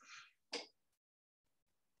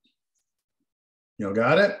 You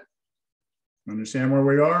got it? Understand where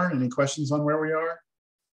we are? Any questions on where we are?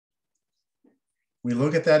 We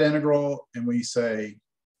look at that integral and we say,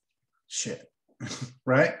 shit,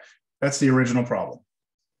 right? That's the original problem,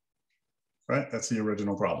 right? That's the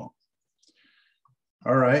original problem.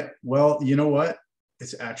 All right, well, you know what?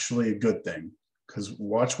 It's actually a good thing, because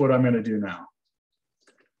watch what I'm going to do now.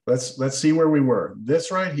 Let's see where we were.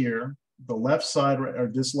 This right here, the left side,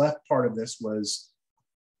 or this left part of this was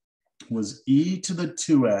e to the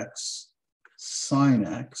 2x sine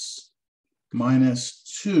x minus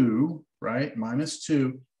 2, right? Minus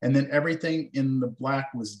 2. And then everything in the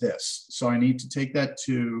black was this. So I need to take that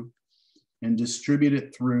 2 and distribute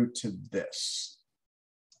it through to this.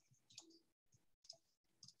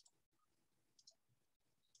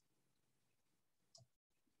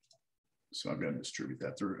 So I'm going to distribute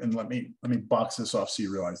that through, and let me box this off so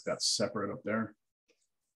you realize that's separate up there.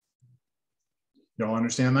 Y'all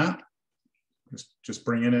understand that? Just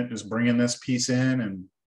bringing this piece in, and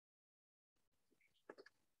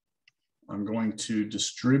I'm going to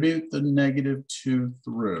distribute the -2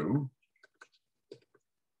 through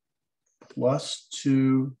plus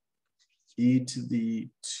 2 e to the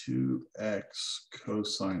 2x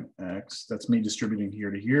cosine x. That's me distributing here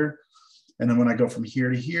to here. And then when I go from here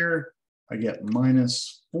to here, I get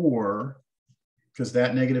 -4, because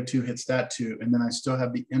that -2 hits that 2. And then I still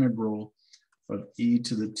have the integral of e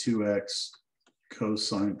to the 2x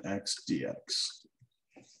cosine x dx.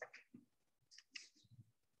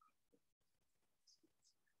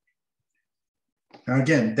 Now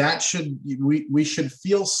again, that we should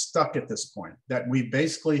feel stuck at this point, that we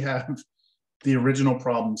basically have the original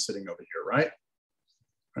problem sitting over here, right?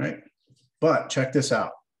 Right? But check this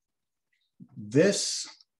out. This,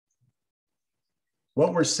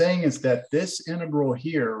 what we're saying is that this integral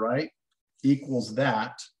here, right, equals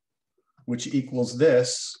that, which equals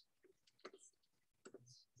this,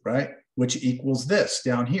 right, which equals this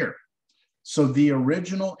down here. So the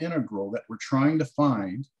original integral that we're trying to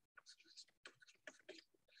find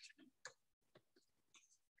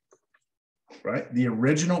right? The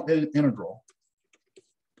original integral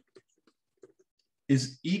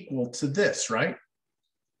is equal to this, right?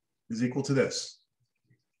 Is equal to this.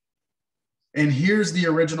 And here's the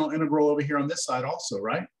original integral over here on this side also,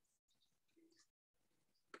 right?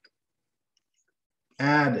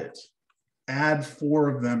 Add it. Add 4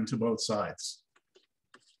 of them to both sides.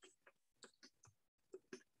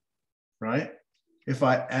 Right? If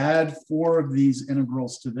I add 4 of these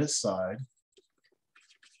integrals to this side,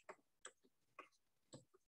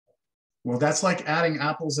 well, that's like adding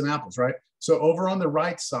apples and apples, right? So over on the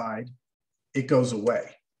right side, it goes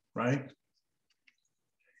away, right?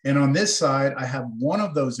 And on this side, I have 1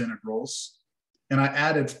 of those integrals, and I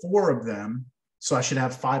added 4 of them, so I should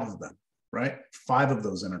have 5 of them, right? 5 of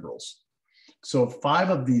those integrals. So 5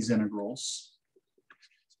 of these integrals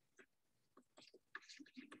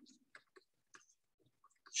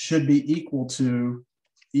should be equal to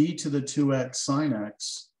e to the 2x sine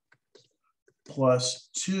x plus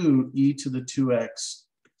 2 e to the 2x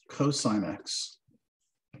cosine x.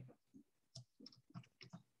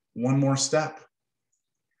 One more step.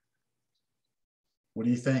 What do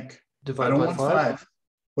you think? Divide by 5.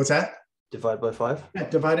 What's that? Divide by 5. Yeah,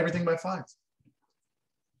 divide everything by 5.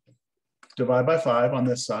 Divide by 5 on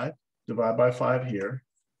this side. Divide by 5 here.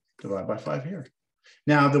 Divide by 5 here.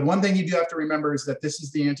 Now, the one thing you do have to remember is that this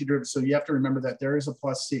is the antiderivative. So you have to remember that there is a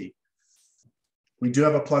plus c. We do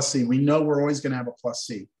have a plus c. We know we're always going to have a plus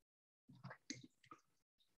c.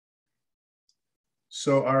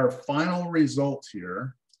 So our final result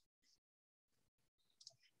here,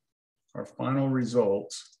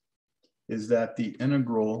 is that the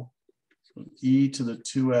integral of e to the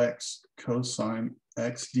 2x cosine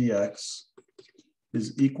x dx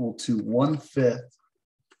is equal to 1/5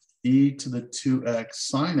 e to the 2x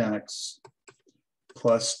sine x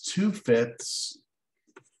plus 2/5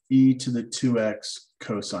 e to the 2x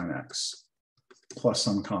cosine x plus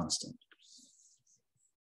some constant.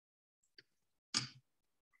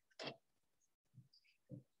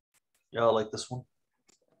 Yeah, I like this one.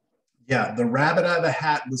 Yeah, the rabbit out of the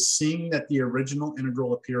hat was seeing that the original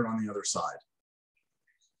integral appeared on the other side.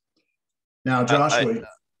 Now, Joshua,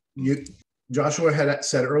 Joshua had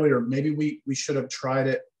said earlier, maybe we should have tried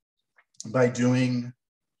it by doing,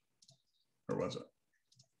 where was it?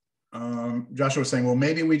 Joshua was saying, well,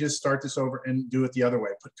 maybe we just start this over and do it the other way.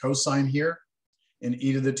 Put cosine here and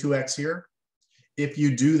e to the 2x here. If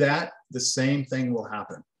you do that, the same thing will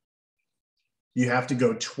happen. You have to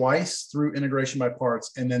go twice through integration by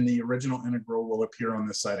parts, and then the original integral will appear on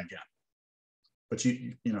this side again. But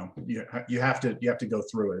you have to go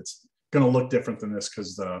through it. It's going to look different than this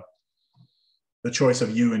because the choice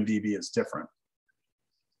of u and dv is different.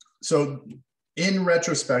 So in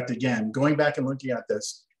retrospect, again, going back and looking at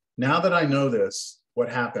this, now that I know this, what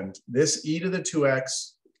happened? This e to the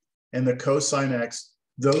 2x and the cosine x,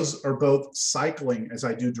 those are both cycling as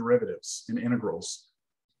I do derivatives and integrals.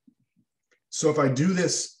 So if I do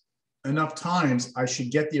this enough times, I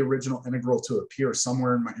should get the original integral to appear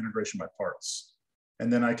somewhere in my integration by parts.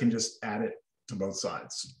 And then I can just add it to both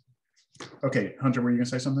sides. Okay, Hunter, were you gonna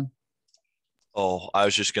say something? Oh, I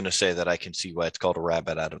was just gonna say that I can see why it's called a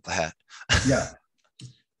rabbit out of the hat. Yeah,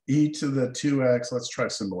 e to the 2x, let's try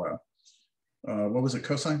symbol out. What was it,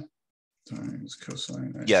 cosine? Times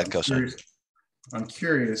cosine x. Yeah, cosine. I'm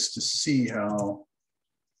curious to see how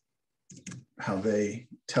they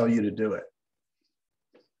tell you to do it.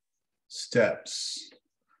 Steps.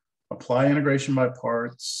 Apply integration by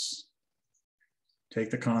parts.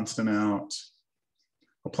 Take the constant out.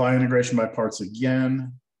 Apply integration by parts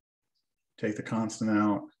again. Take the constant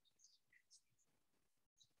out.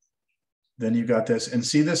 Then you got this. And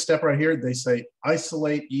see this step right here? They say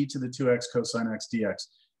isolate e to the 2x cosine x dx.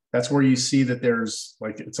 That's where you see that there's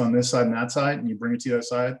like it's on this side and that side, and you bring it to the other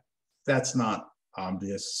side. That's not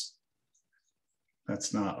obvious.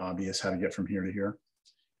 That's not obvious how to get from here to here.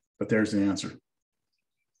 But there's the answer.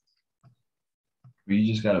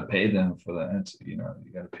 You just got to pay them for the answer. You know,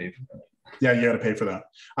 you got to pay for that. Yeah, you got to pay for that.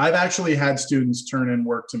 I've actually had students turn in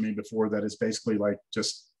work to me before that is basically like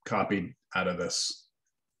just copied out of this.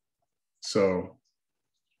 So,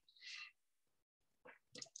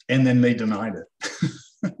 and then they denied it,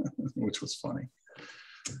 which was funny.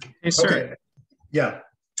 Hey, sir. Okay. Yeah.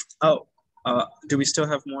 Oh, do we still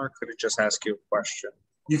have more? Could I just ask you a question?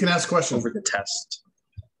 You can ask questions over the test.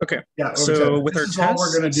 Okay. Yeah. So with our test, test, all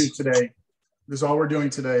we're going to do today. This is all we're doing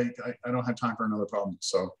today. I don't have time for another problem.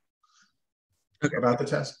 So, okay. About the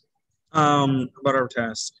test. About our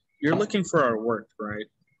test, you're looking for our work, right?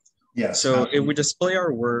 Yes. So if we display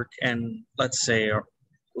our work and let's say,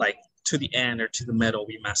 like to the end or to the middle,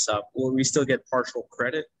 we mess up, will we still get partial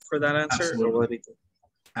credit for that answer? Absolutely.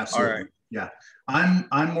 Absolutely. All right. Yeah.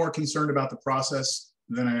 I'm more concerned about the process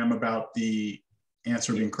than I am about the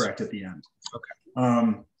answer being correct at the end.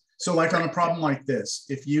 Okay. So like on a problem like this,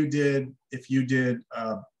 if you did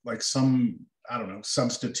like some, I don't know,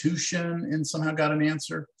 substitution and somehow got an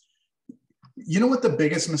answer, you know what the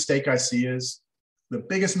biggest mistake I see is? The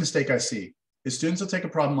biggest mistake I see is students will take a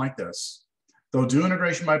problem like this, they'll do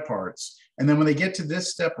integration by parts, and then when they get to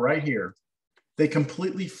this step right here, they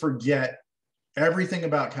completely forget everything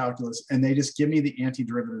about calculus and they just give me the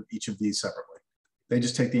antiderivative of each of these separately. They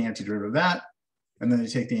just take the antiderivative of that, and then they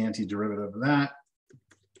take the antiderivative of that,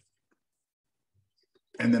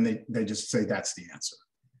 and then they just say that's the answer.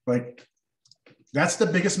 Like, that's the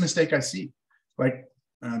biggest mistake I see. Like,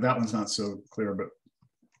 that one's not so clear, but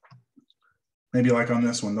maybe like on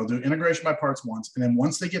this one, they'll do integration by parts once, and then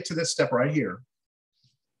once they get to this step right here,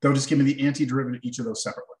 they'll just give me the antiderivative of each of those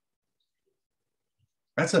separately.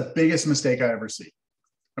 That's the biggest mistake I ever see.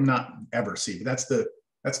 I'm not ever see, but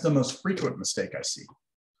that's the most frequent mistake I see.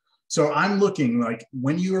 So I'm looking, like,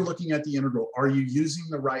 when you are looking at the integral, are you using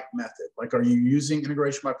the right method? Like, are you using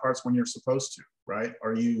integration by parts when you're supposed to, right?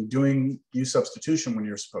 Are you doing u substitution when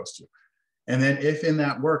you're supposed to? And then if in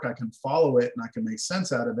that work I can follow it and I can make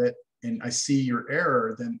sense out of it and I see your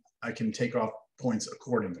error, then I can take off points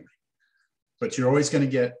accordingly. But you're always going to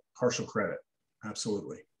get partial credit.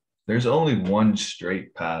 Absolutely. There's only one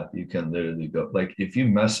straight path you can literally go. Like, if you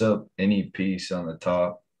mess up any piece on the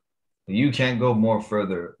top, you can't go more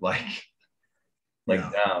further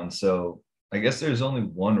down. So I guess there's only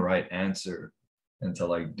one right answer into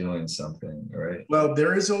like doing something, right? Well,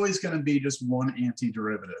 there is always going to be just one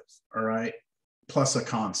antiderivative, all right? plus a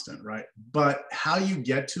constant, right? But how you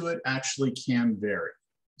get to it actually can vary.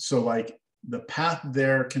 So like the path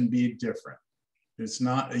there can be different. It's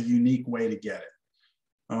not a unique way to get it.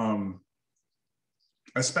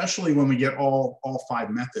 Especially when we get all 5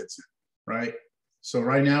 methods in, right? So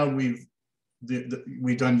right now we've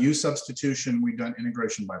done U substitution, we've done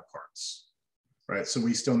integration by parts, right? So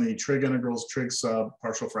we still need trig integrals, trig sub,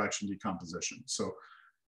 partial fraction decomposition. So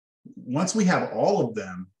once we have all of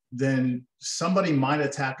them, then somebody might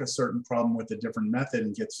attack a certain problem with a different method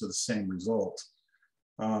and gets to the same result.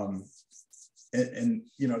 And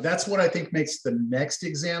you know, that's what I think makes the next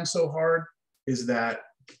exam so hard, is that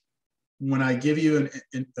when I give you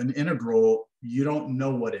an integral, you don't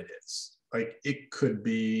know what it is. Like it could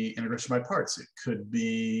be integration by parts, it could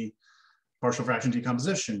be partial fraction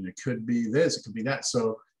decomposition, it could be this, it could be that.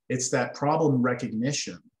 So it's that problem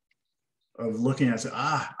recognition of looking at it,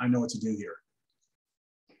 I know what to do here.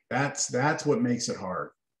 That's what makes it hard,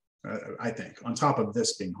 I think, on top of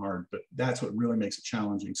this being hard, but that's what really makes it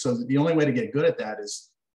challenging. So the only way to get good at that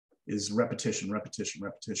is repetition, repetition,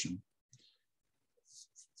 repetition.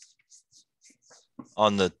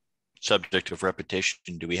 On the subject of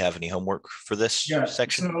repetition, do we have any homework for this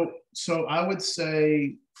section? So I would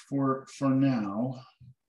say for now,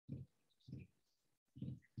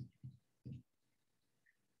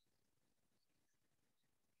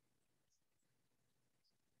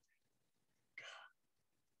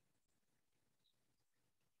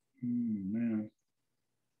 man.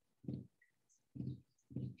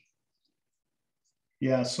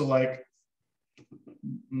 Yeah, so like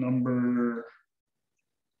number,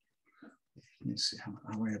 let me see,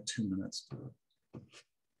 I only have 2 minutes.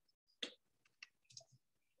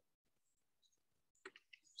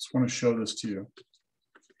 Just want to show this to you.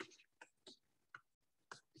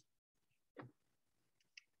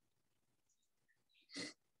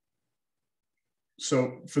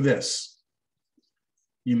 So for this,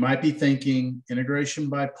 you might be thinking integration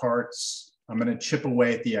by parts, I'm going to chip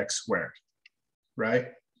away at the x squared, right?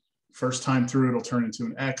 First time through, it'll turn into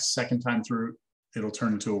an x. Second time through, it'll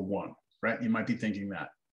turn into a 1, right? You might be thinking that.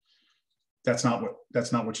 That's not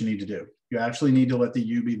what you need to do. You actually need to let the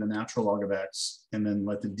u be the natural log of x, and then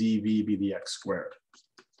let the dv be the x squared.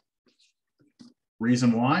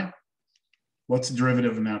 Reason why? What's the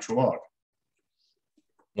derivative of natural log?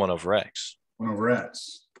 1 over x. 1 over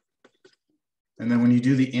x. And then when you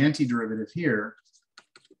do the antiderivative here,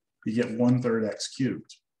 you get 1/3 x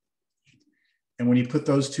cubed. And when you put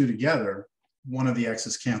those two together, one of the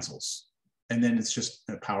x's cancels. And then it's just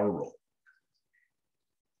a power rule.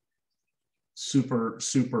 Super,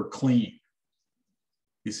 super clean.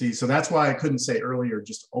 You see, so that's why I couldn't say earlier,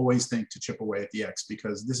 just always think to chip away at the x,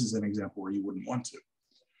 because this is an example where you wouldn't want to.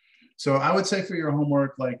 So I would say for your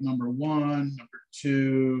homework, like number 1, number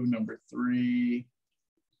 2, number 3,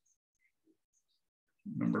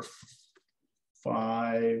 number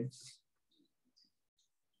 5.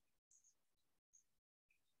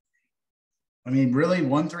 I mean, really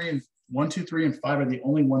 1, 2, 3, and 5 are the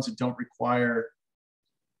only ones that don't require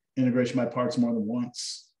integration by parts more than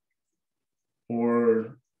once,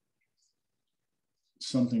 or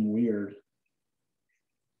something weird.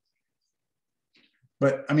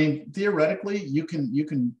 But I mean, theoretically, you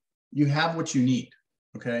have what you need.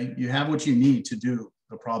 Okay, you have what you need to do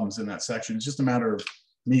the problems in that section. It's just a matter of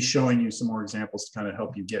me showing you some more examples to kind of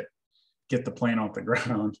help you get the plane off the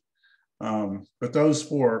ground. But those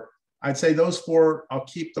 4, I'd say those 4, I'll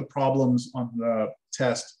keep the problems on the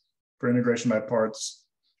test for integration by parts.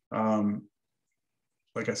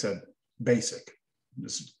 Like I said, basic.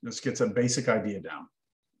 This gets a basic idea down.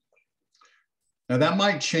 Now that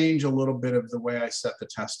might change a little bit of the way I set the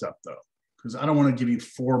test up though, because I don't want to give you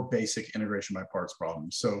 4 basic integration by parts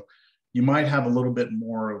problems. So you might have a little bit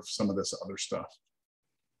more of some of this other stuff.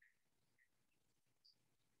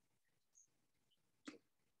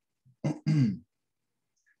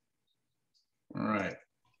 All right.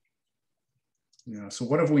 Yeah, so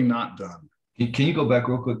what have we not done? Can you go back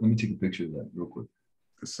real quick? Let me take a picture of that real quick.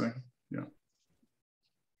 This thing, yeah.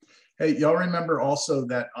 Hey, y'all remember also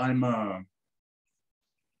that I'm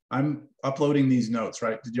uploading these notes,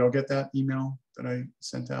 right? Did y'all get that email that I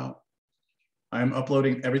sent out? I'm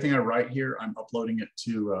uploading everything I write here. I'm uploading it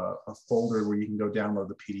to a folder where you can go download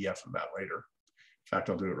the PDF of that later. In fact,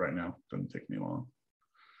 I'll do it right now. Doesn't take me long.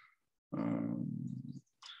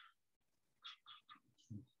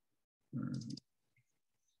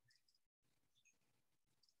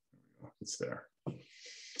 It's there.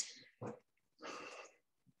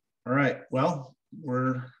 All right. Well,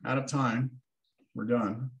 we're out of time. We're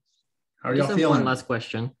done. How are y'all feeling? One last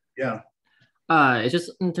question. Yeah. It's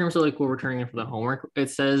just in terms of like what we're turning in for the homework.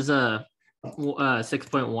 It says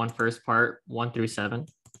 6.1 first part, 1 through 7.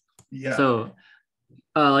 Yeah. So,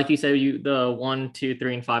 like you said, the 1, 2,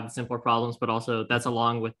 3, and 5, the simpler problems, but also that's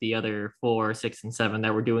along with the other 4, 6, and 7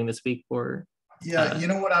 that we're doing this week for. Yeah, you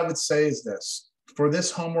know what I would say is this. For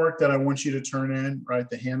this homework that I want you to turn in, right,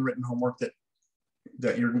 the handwritten homework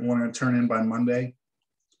that you're going to turn in by Monday,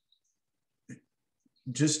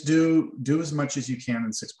 just do as much as you can in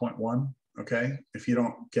 6.1, okay? If you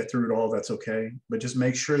don't get through it all, that's okay. But just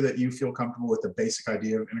make sure that you feel comfortable with the basic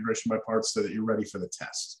idea of integration by parts so that you're ready for the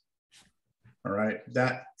test. All right,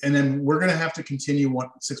 and then we're going to have to continue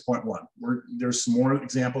 6.1. There's some more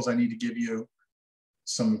examples I need to give you,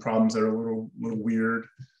 some problems that are a little weird.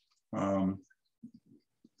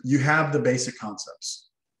 You have the basic concepts.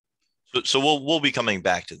 So we'll be coming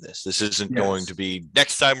back to this. This isn't going to be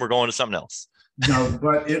next time we're going to something else. No,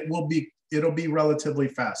 but it'll be relatively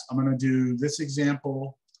fast. I'm going to do this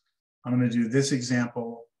example. I'm going to do this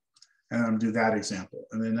example, and I'm going to do that example,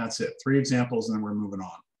 and then that's it. 3 examples, and then we're moving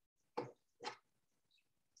on.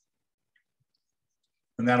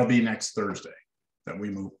 And that'll be next Thursday that we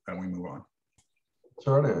move on.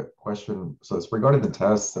 So I had a question. So it's regarding the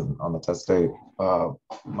test and on the test day.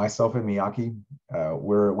 Myself and Miyaki,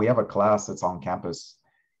 we have a class that's on campus.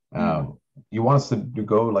 You want us to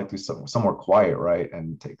go like to somewhere quiet, right,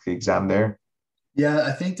 and take the exam there? Yeah,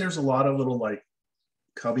 I think there's a lot of little like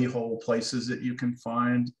cubbyhole places that you can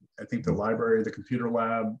find. I think the library, the computer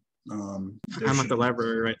lab. I'm at the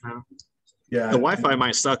library right now. Yeah, the Wi-Fi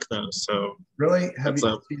might suck though. So really, have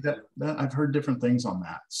you seen that? I've heard different things on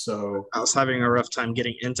that. So I was having a rough time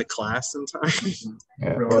getting into class in time.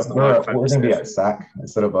 Yeah, we're going to be at SAC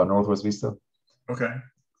instead of Northwest Vista. Okay.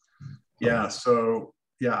 Yeah. So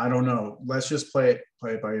yeah, I don't know. Let's just play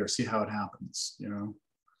it by ear, see how it happens. You know,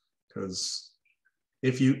 because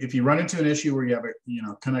if you run into an issue where you have a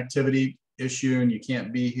connectivity issue and you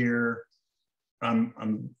can't be here, I'm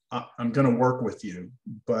going to work with you,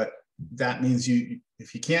 but that means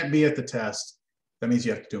if you can't be at the test, that means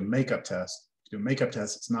you have to do a makeup test. To do a makeup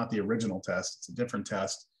test, it's not the original test, it's a different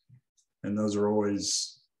test. And those are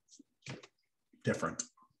always different,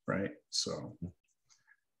 right? So,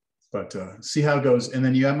 but see how it goes. And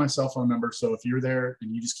then you have my cell phone number. So if you're there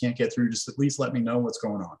and you just can't get through, just at least let me know what's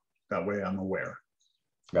going on. That way I'm aware.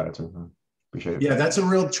 Got it too. Appreciate it. Yeah, that's a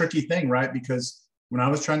real tricky thing, right? Because when I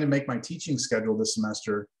was trying to make my teaching schedule this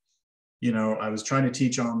semester, I was trying to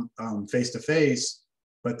teach on face-to-face,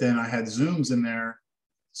 but then I had Zooms in there.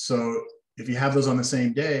 So if you have those on the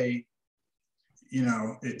same day,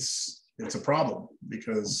 it's a problem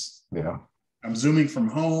because I'm Zooming from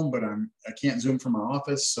home, but I can't Zoom from my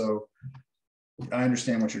office. So I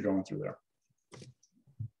understand what you're going through there.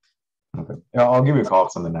 Okay. Yeah, I'll give you a call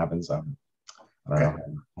if something happens. I don't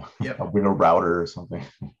know. Yep. I'll bring a router or something.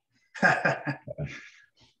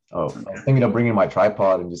 Oh, I was thinking of bringing my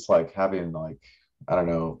tripod and just like having like, I don't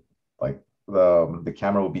know, like the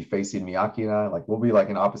camera will be facing Miyaki and I, like we'll be like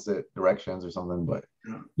in opposite directions or something, but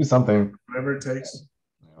do something. Whatever it takes.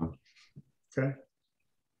 Yeah. Okay.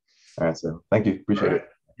 All right, so thank you. Appreciate it.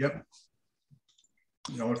 Yep.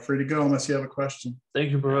 Y'all are free to go unless you have a question.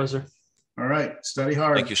 Thank you, Professor. All right. Study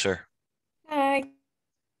hard. Thank you, sir.